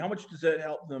Showtime. I mean, how much does that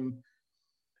help them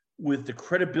with the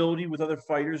credibility with other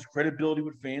fighters, credibility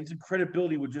with fans, and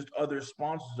credibility with just other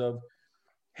sponsors of,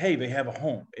 hey, they have a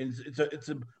home. And it's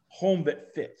a home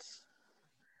that fits.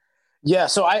 Yeah,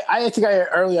 so I think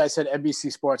earlier I said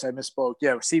NBC Sports. I misspoke.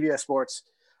 Yeah, CBS Sports.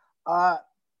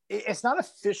 It's not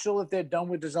official if they're done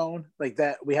with DAZN like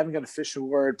that. We haven't got an official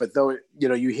word, but though,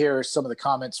 you hear some of the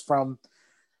comments from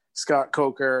Scott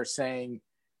Coker saying,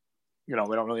 we don't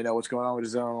really know what's going on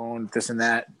with DAZN, this and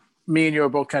that. Me and you are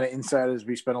both kind of insiders.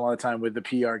 We spend a lot of time with the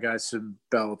PR guys from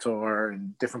Bellator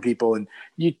and different people. And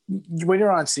when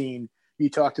you're on scene, you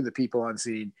talk to the people on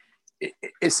scene.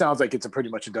 It sounds like it's pretty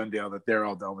much a done deal that they're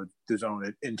all done with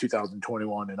DAZN in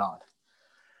 2021 and on.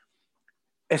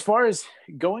 As far as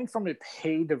going from a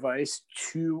paid device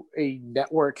to a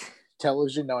network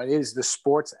television, now it is the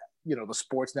sports, the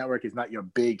sports network is not your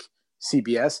big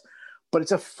CBS, but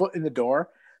it's a foot in the door.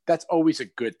 That's always a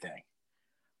good thing.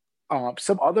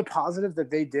 Some other positive that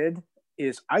they did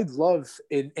is I love,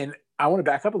 and I want to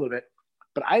back up a little bit,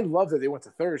 but I love that they went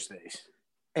to Thursdays.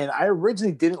 And I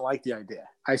originally didn't like the idea.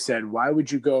 I said, why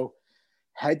would you go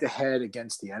head to head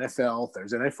against the NFL,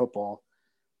 Thursday Night Football,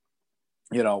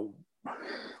 you know,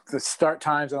 the start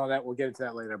times and all that. We'll get into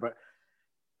that later. But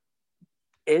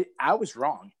I was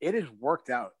wrong. It has worked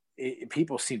out.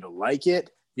 People seem to like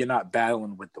it. You're not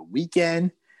battling with the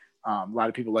weekend. A lot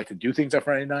of people like to do things on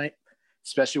Friday night,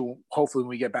 especially hopefully when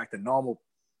we get back to normal.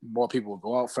 More people will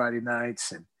go out Friday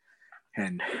nights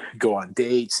and go on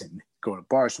dates and go to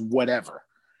bars, whatever.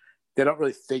 They're not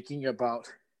really thinking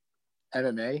about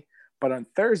MMA. But on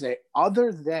Thursday,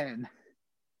 other than,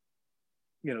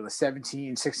 you know, the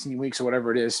 17, 16 weeks or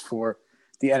whatever it is for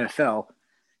the NFL,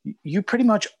 you pretty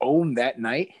much own that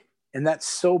night. And that's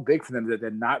so big for them that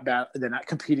they're not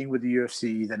competing with the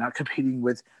UFC. They're not competing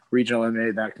with regional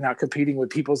MMA. They're not competing with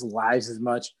people's lives as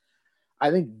much.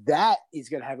 I think that is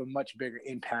going to have a much bigger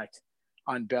impact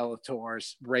on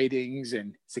Bellator's ratings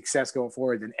and success going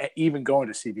forward than even going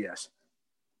to CBS.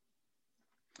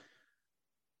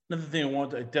 Another thing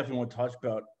I definitely want to touch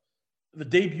about the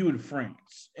debut in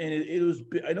France, and it was.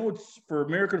 I know it's for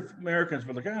Americans,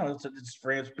 but like, oh, it's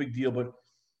France, big deal, but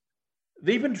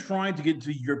they've been trying to get into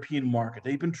the European market.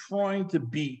 They've been trying to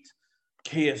beat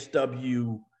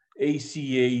KSW,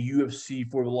 ACA, UFC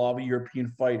for a lot of European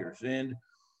fighters, and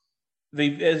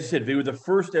as I said, they were the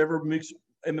first ever mixed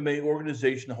MMA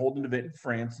organization to hold an event in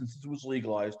France since it was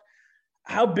legalized.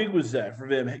 How big was that for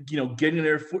them? You know, getting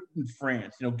their foot in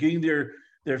France, you know, getting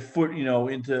their foot, you know,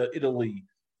 into Italy,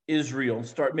 Israel, and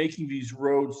start making these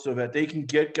roads so that they can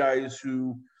get guys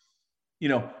who, you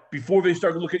know, before they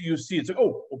start to look at UFC, it's like,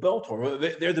 oh, well,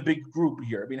 Bellator, they're the big group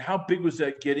here. I mean, how big was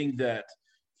that getting that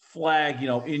flag, you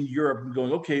know, in Europe and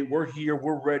going, okay, we're here,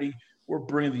 we're ready, we're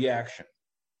bringing the action?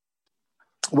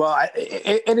 Well,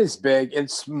 it is big.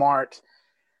 It's smart.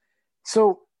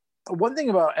 So one thing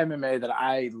about MMA that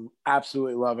I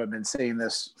absolutely love, I've been saying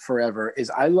this forever, is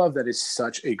I love that it's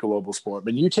such a global sport.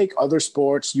 When you take other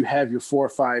sports, you have your 4 or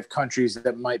 5 countries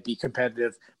that might be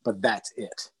competitive, but that's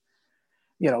it.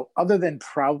 You know, other than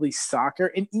probably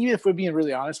soccer, and even if we're being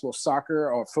really honest, well,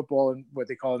 soccer or football and what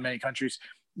they call in many countries,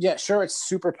 yeah, sure, it's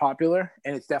super popular,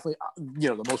 and it's definitely, you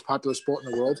know, the most popular sport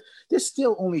in the world. There's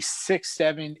still only 6,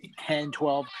 7, 10,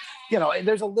 12, you know, and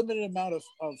there's a limited amount of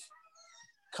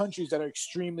countries that are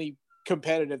extremely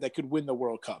competitive that could win the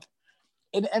World Cup.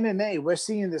 In MMA, we're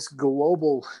seeing this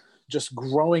global just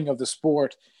growing of the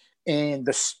sport and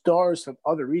the stars from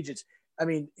other regions. I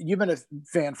mean, you've been a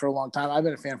fan for a long time. I've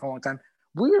been a fan for a long time.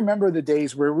 We remember the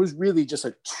days where it was really just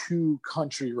a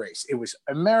 2-country race. It was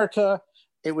America,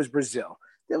 it was Brazil.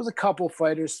 There was a couple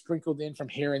fighters sprinkled in from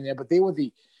here and there, but they were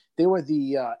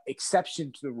the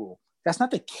exception to the rule. That's not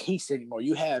the case anymore.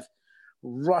 You have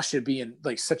Russia being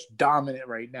like such dominant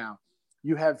right now.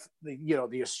 You have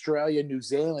the Australia, New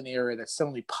Zealand area that's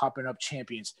suddenly popping up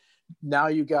champions. Now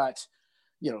you got,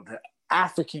 you know, the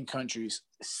African countries.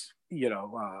 You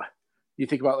know, you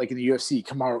think about like in the UFC,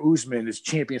 Kamaru Usman is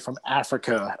champion from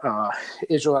Africa.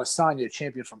 Israel Adesanya,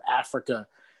 champion from Africa.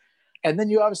 And then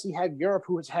you obviously have Europe,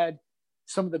 who has had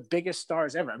some of the biggest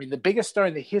stars ever. I mean, the biggest star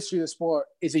in the history of the sport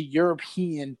is a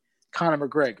European, Conor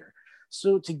McGregor.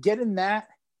 So to get in that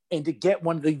and to get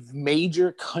one of the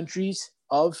major countries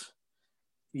of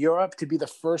Europe to be the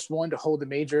first one to hold a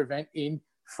major event in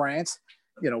France,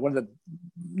 you know, one of the,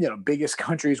 you know, biggest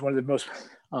countries, one of the most,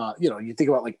 you know, you think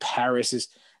about like Paris is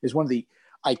one of the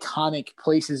iconic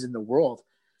places in the world.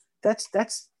 That's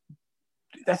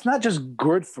not just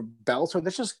good for Bellator.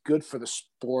 That's just good for the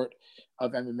sport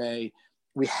of MMA.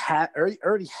 We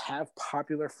already have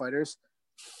popular fighters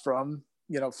from,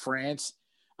 you know, France.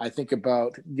 I think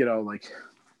about, you know, like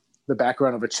the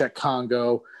background of a Czech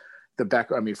Congo,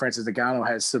 Francis Ngannou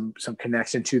has some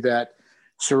connection to that.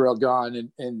 Cyril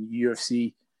Gane and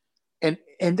UFC. And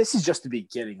this is just the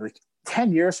beginning. Like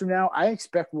 10 years from now, I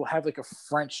expect we'll have like a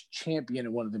French champion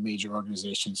in one of the major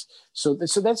organizations. So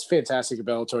that's fantastic of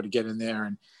Bellator to get in there,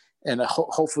 and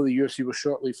hopefully the UFC will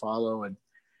shortly follow,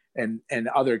 and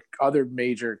other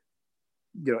major,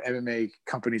 you know, MMA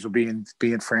companies will be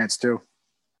in France too.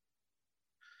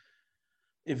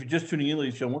 If you're just tuning in,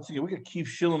 ladies and gentlemen, once again, we got Keith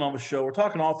Schilling on the show. We're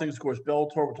talking all things, of course,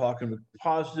 Bellator. We're talking about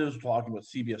positives. We're talking about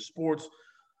CBS Sports.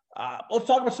 Let's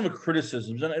talk about some of the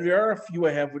criticisms. And there are a few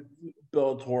I have with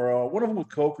Bellator. One of them with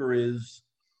Coker is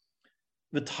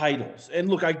the titles. And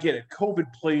look, I get it. COVID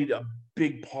played a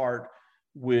big part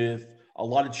with a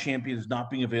lot of champions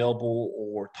not being available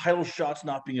or title shots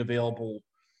not being available.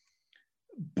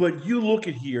 But you look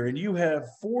at here, and you have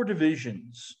 4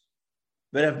 divisions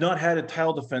that have not had a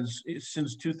title defense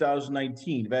since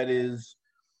 2019. That is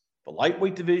the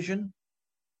lightweight division,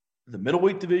 the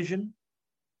middleweight division,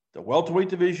 the welterweight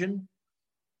division,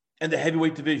 and the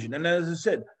heavyweight division. And as I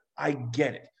said, I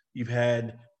get it. You've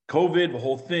had COVID, the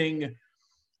whole thing.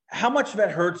 How much of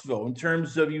that hurts, though, in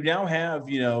terms of you now have,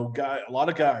 a lot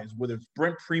of guys, whether it's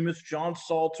Brent Primus, John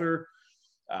Salter,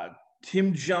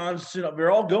 Tim Johnson,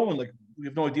 they're all going like, we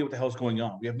have no idea what the hell's going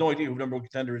on. We have no idea who number one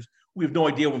contender is. We have no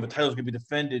idea when the title is going to be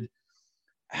defended.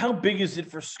 How big is it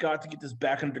for Scott to get this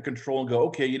back under control and go,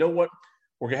 okay, you know what?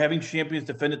 We're having champions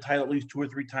defend the title at least 2 or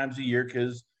 3 times a year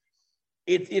because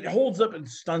it holds up and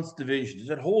stunts divisions.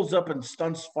 It holds up and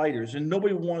stunts fighters, and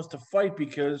nobody wants to fight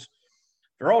because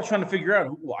they're all trying to figure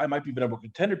out, well, I might be the number one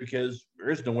contender because there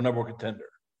is no number one contender.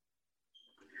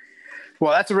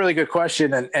 Well, that's a really good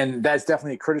question, and that's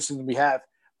definitely a criticism we have.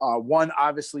 One,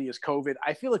 obviously, is COVID.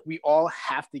 I feel like we all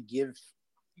have to give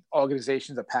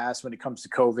organizations a pass when it comes to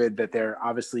COVID, that they're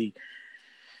obviously –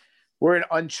 we're in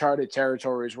uncharted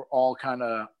territories. We're all kind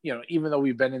of, even though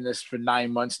we've been in this for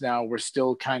 9 months now, we're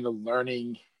still kind of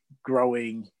learning,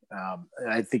 growing.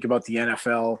 I think about the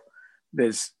NFL.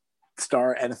 There's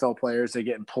star NFL players that are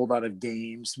getting pulled out of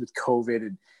games with COVID.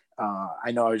 And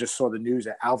I know I just saw the news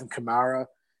that Alvin Kamara,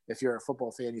 if you're a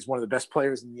football fan, he's one of the best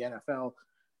players in the NFL,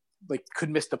 could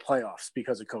miss the playoffs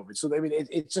because of COVID. So, I mean,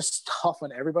 it's just tough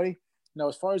on everybody. Now,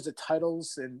 as far as the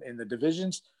titles and the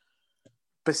divisions,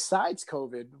 besides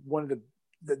COVID, one of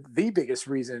the biggest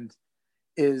reasons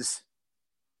is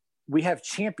we have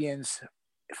champions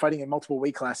fighting in multiple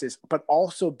weight classes, but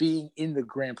also being in the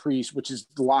Grand Prix, which is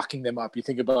locking them up. You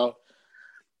think about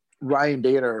Ryan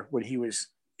Bader when he was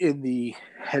in the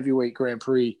heavyweight Grand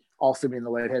Prix, also being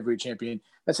the light heavyweight champion.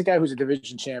 That's a guy who's a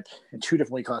division champ in 2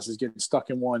 different weight classes, getting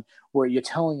stuck in one, where you're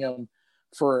telling him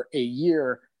for a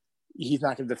year he's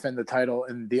not going to defend the title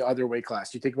in the other weight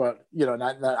class. You think about,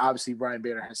 not obviously Ryan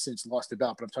Bader has since lost the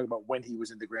belt, but I'm talking about when he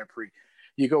was in the Grand Prix.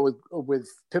 You go with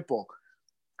Pitbull.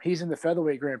 He's in the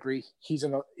featherweight Grand Prix. He's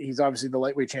obviously the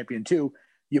lightweight champion too.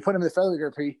 You put him in the featherweight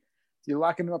Grand Prix, you're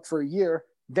locking him up for a year.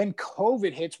 Then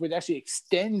COVID hits, which actually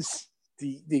extends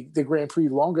the Grand Prix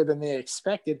longer than they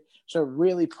expected. So it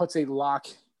really puts a lock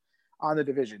on the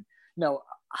division. Now,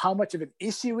 how much of an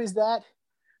issue is that?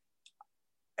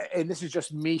 And this is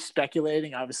just me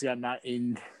speculating. Obviously, I'm not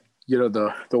in,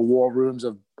 the war rooms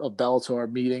of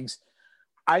Bellator meetings.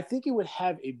 I think it would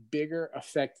have a bigger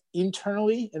effect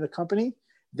internally in the company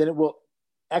than it will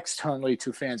externally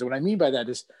to fans. And what I mean by that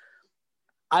is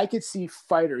I could see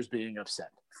fighters being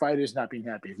upset, fighters not being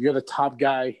happy. If you're the top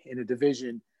guy in a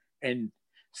division and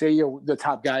say you're the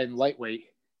top guy in lightweight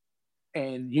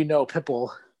and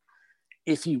Pitbull,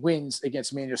 if he wins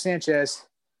against Manuel Sanchez,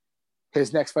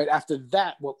 his next fight after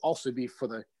that will also be for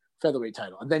the featherweight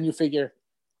title. And then you figure,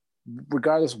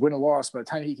 regardless of win or loss, by the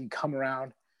time he can come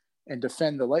around and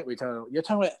defend the lightweight title, you're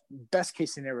talking about best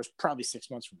case scenario is probably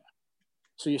 6 months from now.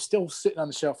 So you're still sitting on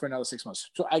the shelf for another 6 months.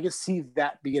 So I can see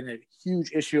that being a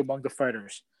huge issue among the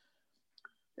fighters.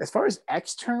 As far as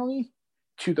externally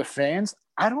to the fans,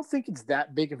 I don't think it's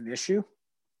that big of an issue,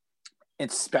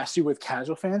 especially with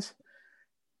casual fans.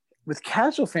 With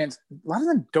casual fans, a lot of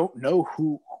them don't know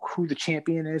who the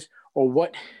champion is or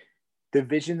what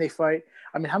division they fight.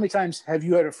 I mean, how many times have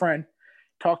you had a friend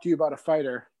talk to you about a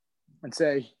fighter and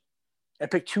say, I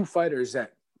pick 2 fighters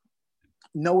that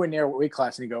nowhere near what weight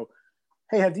class, and you go,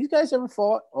 hey, have these guys ever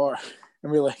fought?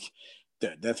 And we're like,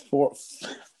 dude, that's four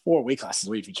weight classes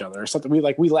away from each other or something.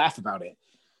 We laugh about it.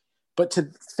 But to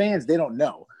fans, they don't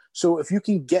know. So if you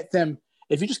can get them,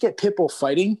 if you just get Pitbull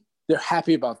fighting, they're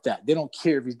happy about that. They don't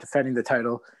care if he's defending the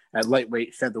title at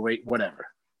lightweight, featherweight, whatever.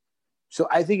 So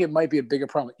I think it might be a bigger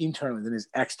problem internally than it is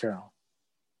external.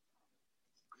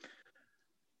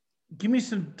 Give me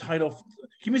some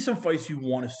fights you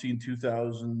want to see in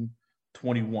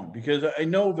 2021, because I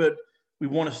know that we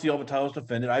want to see all the titles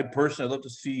defended. I'd love to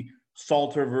see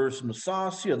Salter versus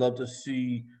Masasi. I'd love to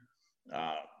see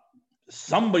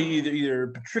somebody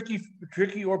either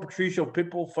Patricky or Patricio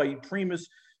Pitbull fight Primus.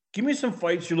 Give me some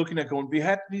fights you're looking at going,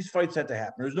 these fights had to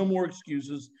happen. There's no more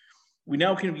excuses. We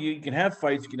now you can have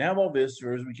fights, you can have all this,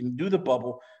 or we can do the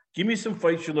bubble. Give me some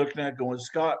fights you're looking at going,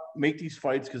 Scott, make these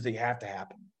fights because they have to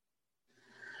happen.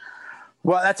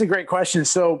 Well, that's a great question.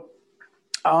 So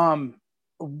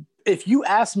if you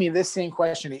asked me this same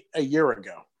question a year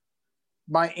ago,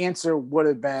 my answer would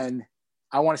have been,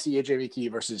 I want to see AJ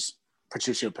McKee versus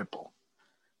Patricio Pitbull.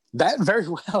 That very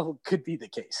well could be the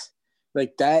case.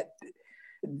 Like that,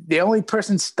 the only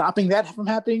person stopping that from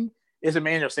happening is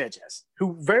Emmanuel Sanchez,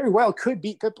 who very well could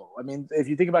beat Pitbull. I mean, if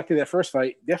you think about their first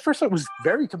fight was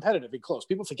very competitive and close.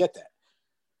 People forget that.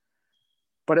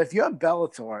 But if you're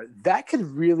Bellator, that could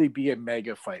really be a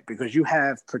mega fight because you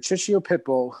have Patricio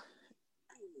Pitbull,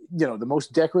 the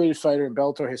most decorated fighter in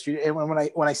Bellator history. And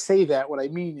when I say that, what I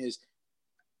mean is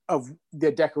of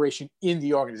their decoration in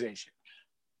the organization,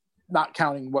 not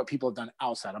counting what people have done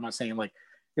outside. I'm not saying like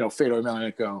Fedor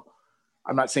Emelianenko.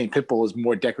 I'm not saying Pitbull is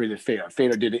more decorated than Fedor.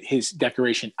 Fedor did his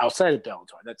decoration outside of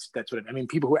Bellator. That's what I mean.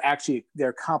 People who are actually their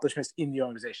accomplishments in the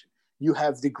organization. You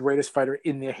have the greatest fighter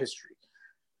in their history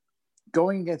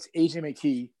going against AJ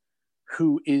McKee,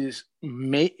 who is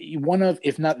one of,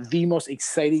 if not the most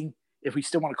exciting, if we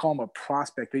still want to call him a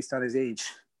prospect based on his age,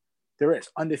 there is.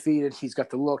 Undefeated. He's got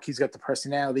the look. He's got the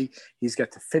personality. He's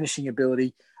got the finishing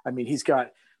ability. I mean, he's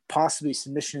got possibly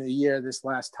submission of the year this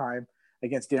last time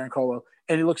against Darren Colo,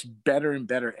 and he looks better and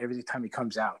better every time he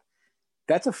comes out.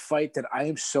 That's a fight that I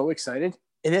am so excited,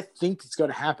 and I think it's going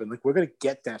to happen. Like, we're going to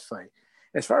get that fight.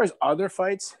 As far as other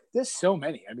fights, there's so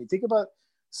many. I mean, think about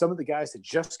some of the guys that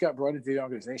just got brought into the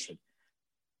organization.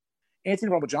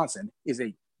 Anthony Rumble Johnson is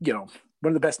one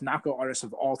of the best knockout artists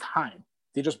of all time.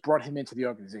 They just brought him into the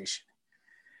organization.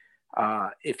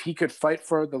 If he could fight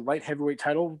for the light heavyweight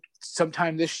title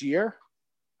sometime this year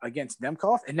against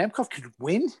Nemkov, and Nemkov could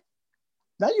win,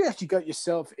 now you actually got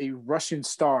yourself a Russian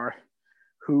star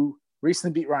who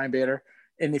recently beat Ryan Bader.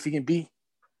 And if you can beat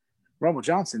Rumble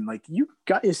Johnson, like, you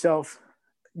got yourself,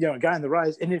 a guy on the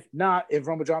rise. And if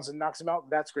Rumble Johnson knocks him out,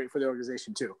 that's great for the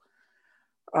organization too.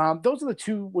 Those are the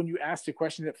two, when you ask the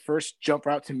question, that first jump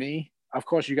out to me. Of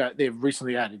course, they've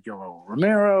recently added Yoel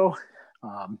Romero.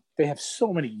 They have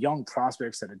so many young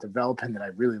prospects that are developing that I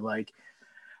really like.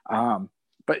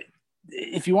 But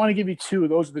if you want to give me two,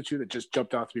 those are the two that just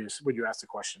jumped out to me when you asked the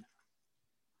question.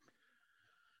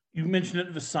 You mentioned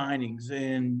it, the signings,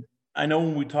 and I know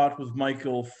when we talked with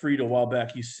Michael Fried a while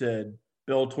back, he said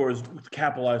Bellator is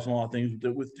capitalizing on a lot of things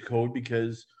with the code,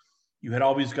 because you had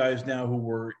all these guys now who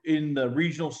were in the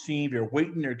regional scene. They're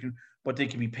waiting there, but they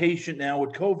can be patient now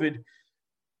with COVID.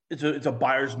 It's a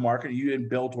buyer's market. You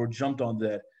and Bellator jumped on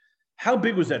that. How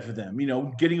big was that for them?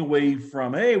 Getting away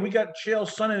from, hey, we got Chael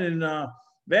Sonnen and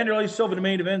Vanderlei Silva in the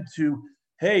main event, to,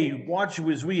 hey, watch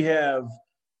as we have,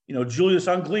 Julius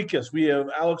Anglikas, we have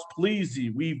Alex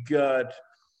Polizzi, we've got,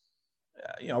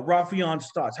 Rafion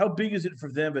Stotts. How big is it for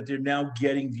them that they're now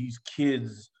getting these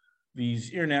kids,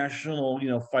 these international,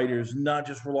 fighters, not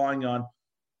just relying on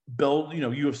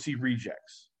UFC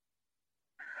rejects?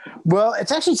 Well,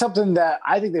 it's actually something that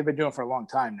I think they've been doing for a long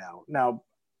time now. Now,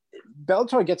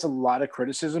 Bellator gets a lot of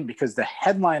criticism because the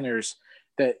headliners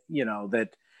that the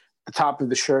top of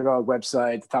the Sherdog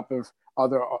website, the top of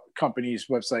other companies'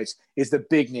 websites, is the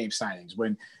big name signings.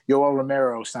 When Yoel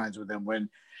Romero signs with them, when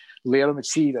Lyoto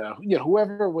Machida,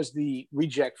 whoever was the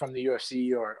reject from the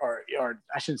UFC, or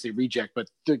I shouldn't say reject,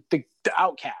 but the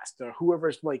outcast, or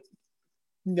whoever's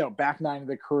back nine of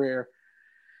their career.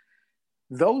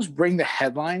 Those bring the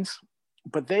headlines,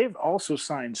 but they've also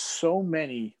signed so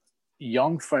many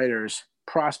young fighters,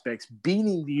 prospects,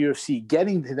 beating the UFC,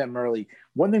 getting to them early.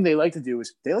 One thing they like to do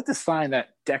is they like to sign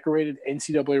that decorated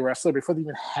NCAA wrestler before they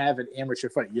even have an amateur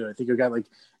fight. I think a guy like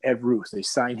Ed Ruth, they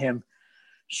sign him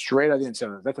straight out of the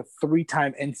NCAA. That's a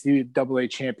 3-time NCAA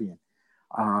champion.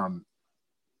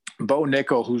 Bo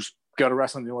Nickel, who's got to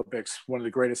wrestle in the Olympics, one of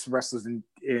the greatest wrestlers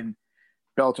in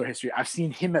Bellator history. I've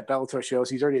seen him at Bellator shows.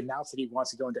 He's already announced that he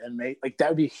wants to go into MMA. Like, that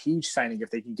would be a huge signing if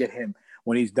they can get him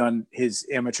when he's done his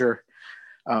amateur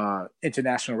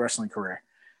international wrestling career.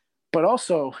 But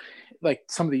also, like,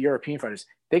 some of the European fighters,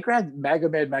 they grabbed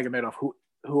Magomed Magomedov,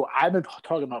 who I've been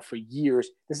talking about for years.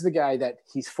 This is the guy that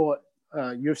he's fought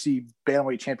UFC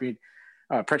bantamweight champion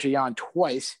Petr Yan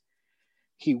twice.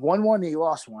 He won one, he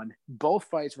lost one. Both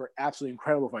fights were absolutely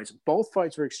incredible fights. Both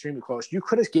fights were extremely close. You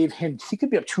could have gave him, he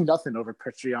could be up 2-0 over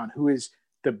Petr Yan, who is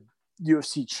the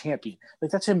UFC champion.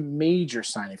 Like, that's a major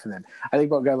signing for them. I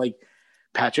think about a guy like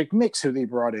Patrick Mix, who they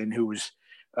brought in, who was,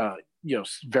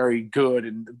 very good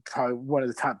and probably one of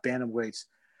the top bantamweights.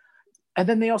 And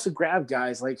then they also grabbed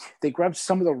guys, like, they grabbed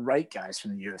some of the right guys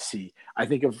from the UFC. I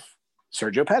think of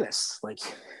Sergio Pettis. Like,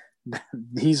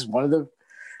 he's one of the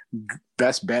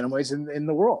best bantamweights in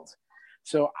the world.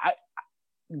 So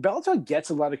Bellator gets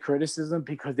a lot of criticism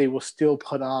because they will still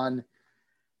put on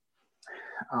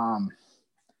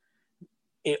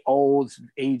old,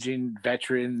 aging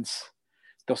veterans.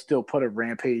 They'll still put a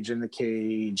Rampage in the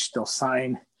cage. They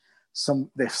sign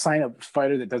a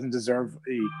fighter that doesn't deserve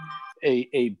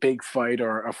a big fight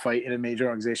or a fight in a major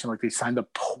organization. Like, they signed the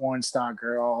porn star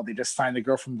girl. They just signed the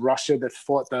girl from Russia that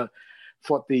fought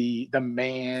the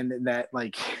man in that,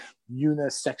 like,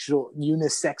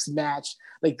 unisex match.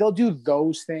 Like, they'll do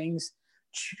those things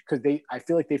because I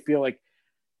feel like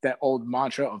that old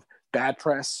mantra of bad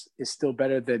press is still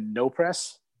better than no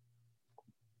press.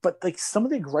 But, like, some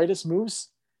of the greatest moves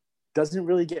doesn't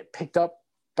really get picked up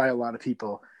by a lot of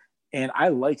people. And I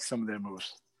like some of their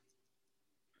moves.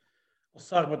 Let's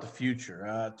talk about the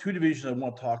future. Two divisions I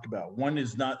want to talk about. One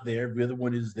is not there. The other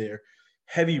one is there.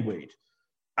 Heavyweight.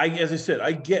 as I said,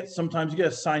 I get sometimes you got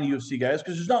to sign UFC guys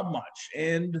because there's not much.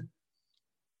 And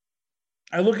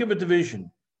I look at the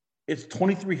division, it's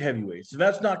 23 heavyweights. So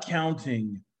that's not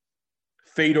counting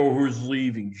Fedor, who's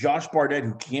leaving, Josh Barnett,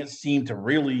 who can't seem to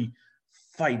really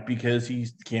fight because he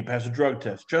can't pass a drug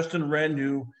test, Justin Wren,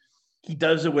 who he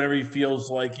does it whenever he feels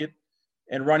like it,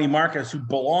 and Ronnie Marquez, who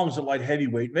belongs at light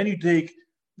heavyweight. Then you take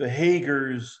the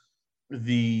Hagers,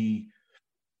 the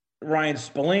Ryan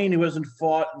Spillane, who hasn't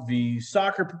fought, the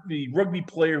rugby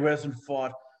player who hasn't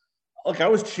fought. Look, I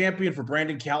was champion for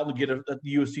Brandon Calton to get a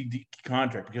UFC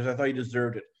contract because I thought he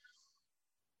deserved it.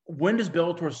 When does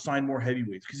Bellator sign more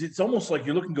heavyweights? Because it's almost like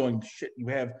you're looking going, shit, you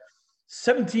have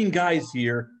 17 guys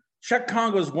here. Czech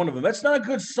Congo is one of them. That's not a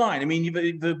good sign. I mean,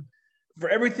 for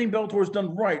everything Bellator's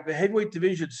done right, the heavyweight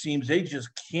division seems they just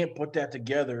can't put that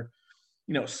together.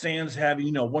 Sans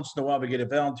having, once in a while they get a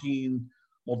Valentin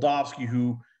Moldavsky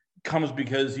who comes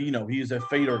because, he's a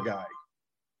Fedor guy.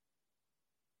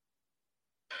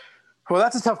 Well,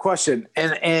 that's a tough question.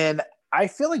 And I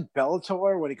feel like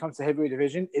Bellator, when it comes to heavyweight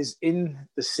division, is in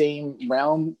the same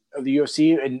realm of the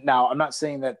UFC. And now I'm not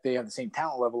saying that they have the same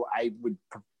talent level.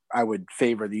 I would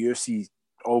favor the UFC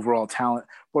overall talent.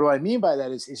 But what I mean by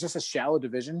that is it's just a shallow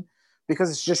division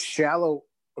because it's just shallow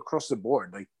across the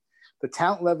board. Like the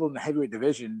talent level in the heavyweight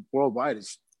division worldwide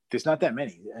there's not that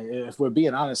many. If we're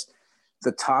being honest,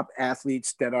 the top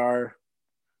athletes that are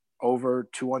over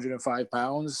 205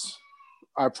 pounds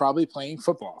are probably playing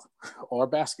football or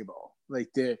basketball. Like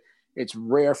it's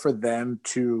rare for them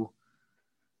to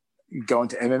go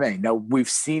into MMA. Now we've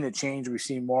seen a change. We've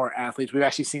seen more athletes. We've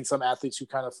actually seen some athletes who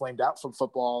kind of flamed out from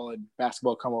football and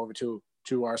basketball come over to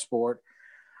our sport.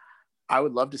 I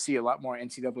would love to see a lot more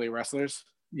NCAA wrestlers,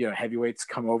 heavyweights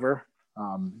come over.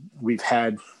 We've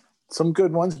had some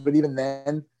good ones, but even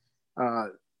then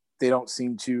they don't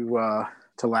seem to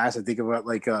last. I think about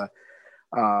like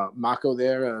Mako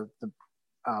there, the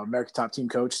American Top Team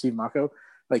coach, Steve Mako.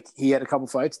 Like he had a couple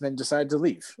fights and then decided to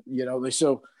leave,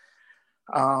 so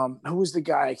who was the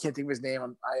guy? I can't think of his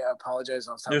name. I apologize.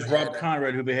 There's Rob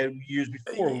Conrad, who they had years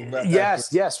before.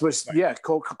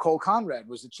 Cole Conrad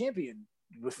was the champion.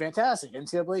 It was fantastic.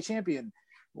 NCAA champion,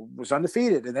 was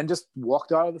undefeated, and then just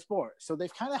walked out of the sport. So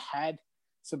they've kind of had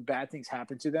some bad things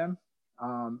happen to them.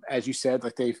 As you said,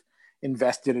 like they've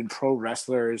invested in pro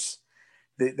wrestlers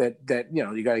that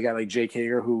you got a guy like Jake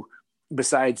Hager, who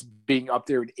besides being up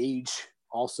there in age,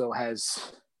 also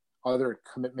has other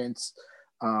commitments.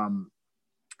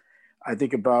 I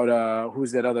think about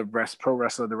who's that other pro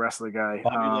wrestler, the wrestler guy,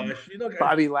 Bobby Lashley.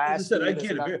 Bobby Lashley. I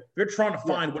get it. They're trying to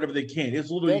find whatever they can. It's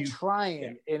literally they're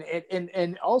trying,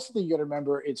 and also you got to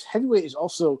remember, it's heavyweight is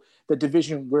also the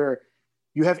division where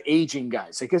you have aging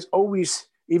guys. Like it's always,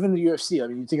 even the UFC. I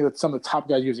mean, you think of some of the top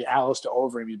guys. UFC, Alistair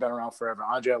Overeem, he's been around forever.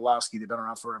 Andre Arlovsky, they've been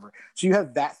around forever. So you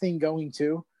have that thing going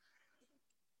too.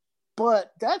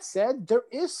 But that said, there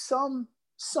is some,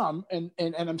 and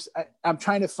I'm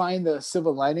trying to find the silver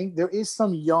lining. There is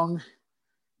some young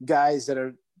guys that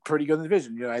are pretty good in the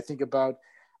division. I think about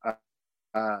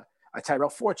a Tyrell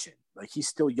Fortune. Like he's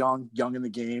still young in the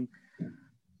game.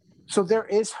 So there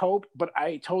is hope, but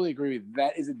I totally agree.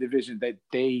 That is a division that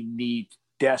they need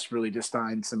desperately to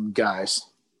sign some guys.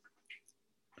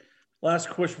 Last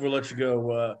question before I let you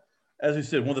go. As we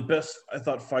said, one of the best, I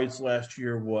thought, fights last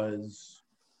year was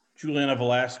Juliana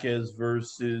Velasquez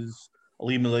versus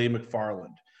Ilima-Lei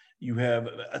Macfarlane. You have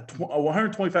a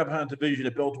 125-pound division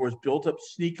that Bellator has built up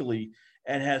sneakily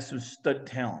and has some stud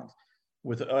talent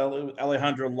with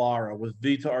Alejandra Lara, with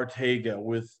Vita Ortega,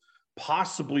 with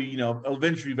possibly,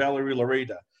 eventually Valerie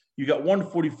Lareda. You got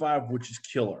 145, which is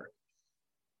killer.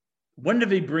 When do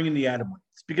they bring in the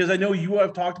atomweights? Because I know you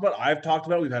have talked about, I've talked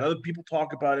about, we've had other people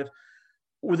talk about it.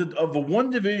 Of the one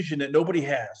division that nobody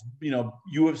has,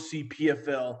 UFC,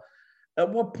 PFL, at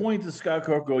what point does Scott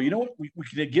Coker go, you know what, we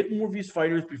can get more of these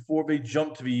fighters before they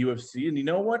jump to the UFC? And you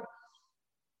know what?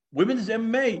 Women's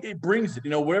MMA, it brings it.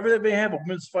 Wherever they have a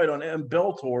women's fight on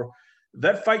Bellator,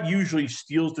 that fight usually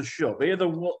steals the show. They are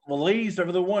the ladies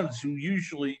are the ones who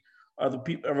usually are the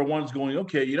people, everyone's going,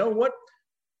 okay, you know what?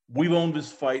 We've owned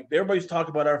this fight. Everybody's talking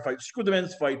about our fight. Screw the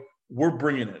men's fight. We're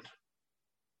bringing it.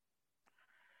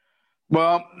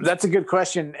 Well, that's a good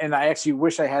question, and I actually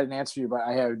wish I had an answer for you, but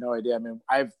I have no idea. I mean,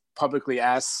 I've publicly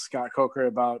asked Scott Coker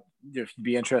about if he'd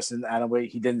be interested in the atomweight.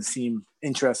 He didn't seem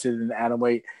interested in the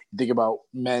atomweight. You think about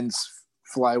men's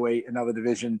flyweight, another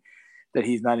division that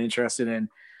he's not interested in.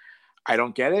 I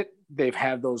don't get it. They've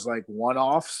had those like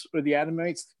one-offs with the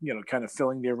atomweights, kind of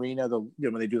filling the arena.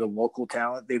 When they do the local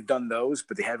talent, they've done those,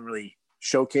 but they haven't really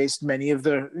showcased many of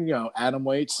the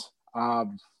atomweights.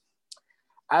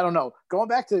 I don't know. Going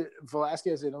back to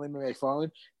Velasquez and Ilima-Lei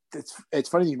Macfarlane, it's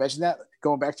funny that you mentioned that.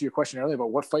 Going back to your question earlier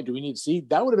about what fight do we need to see,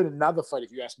 that would have been another fight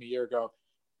if you asked me a year ago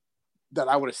that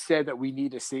I would have said that we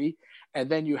need to see. And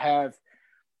then you have,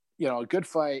 a good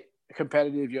fight,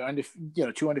 competitive,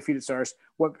 two undefeated stars.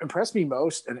 What impressed me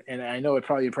most, and I know it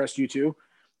probably impressed you too,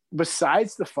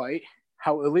 besides the fight,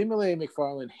 how Ilima-Lei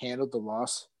Macfarlane handled the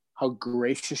loss, how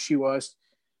gracious she was,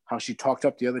 how she talked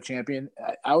up the other champion.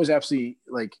 I was absolutely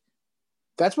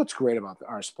that's what's great about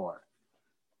our sport.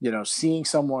 Seeing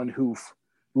someone who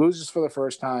loses for the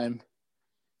first time,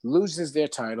 loses their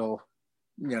title,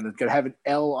 they're going to have an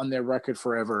L on their record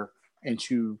forever, and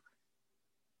to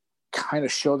kind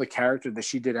of show the character that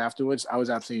she did afterwards, I was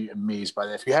absolutely amazed by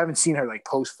that. If you haven't seen her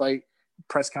post-fight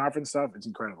press conference stuff, it's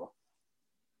incredible.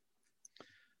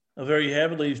 Well, there you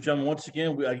have it, ladies and gentlemen. Once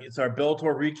again, it's our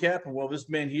Bellator recap, and this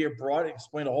man here brought and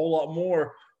explained a whole lot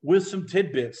more with some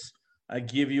tidbits. I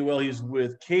give you, he's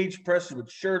with Cage Press, with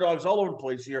Sherdogs all over the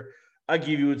place here. I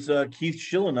give you, it's Keith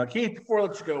Schilling. Now, Keith, before I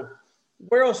let you go,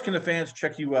 where else can the fans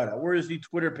check you out? Where is the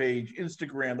Twitter page,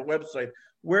 Instagram, the website?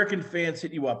 Where can fans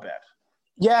hit you up at?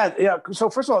 Yeah. So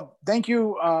first of all, thank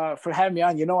you for having me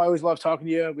on. I always love talking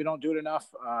to you. We don't do it enough.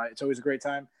 It's always a great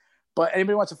time. But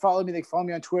anybody wants to follow me, they can follow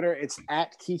me on Twitter. It's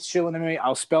at Keith Schilling MMA.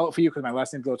 I'll spell it for you because my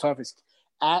last name's a little tough. It's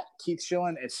at Keith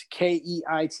Schilling. It's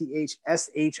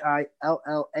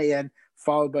KeithShillan,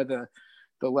 followed by the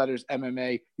letters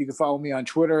MMA. You can follow me on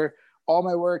Twitter. All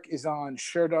my work is on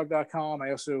Sherdog.com.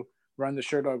 I also run the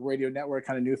Sherdog Radio Network,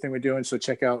 kind of new thing we're doing. So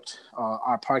check out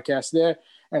our podcast there.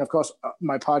 And, of course,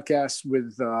 my podcast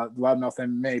with Loudmouth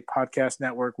MMA Podcast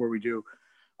Network, where we do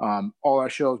all our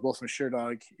shows, both from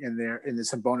Sherdog and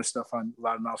there's some bonus stuff on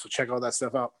Loudmouth. So check all that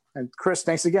stuff out. And, Chris,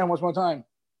 thanks again once more time.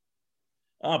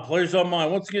 Pleasure's on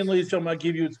mine. Once again, ladies and gentlemen, I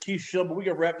give you, it's Keith Schilling, but we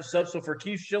got to wrap this up. So for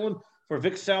Keith Schilling, for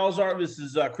Vic Salazar, this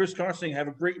is Chris Carson. Have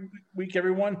a great week,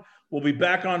 everyone. We'll be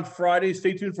back on Friday.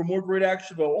 Stay tuned for more great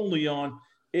action, but only on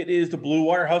It Is the Blue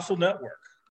Wire Hustle Network.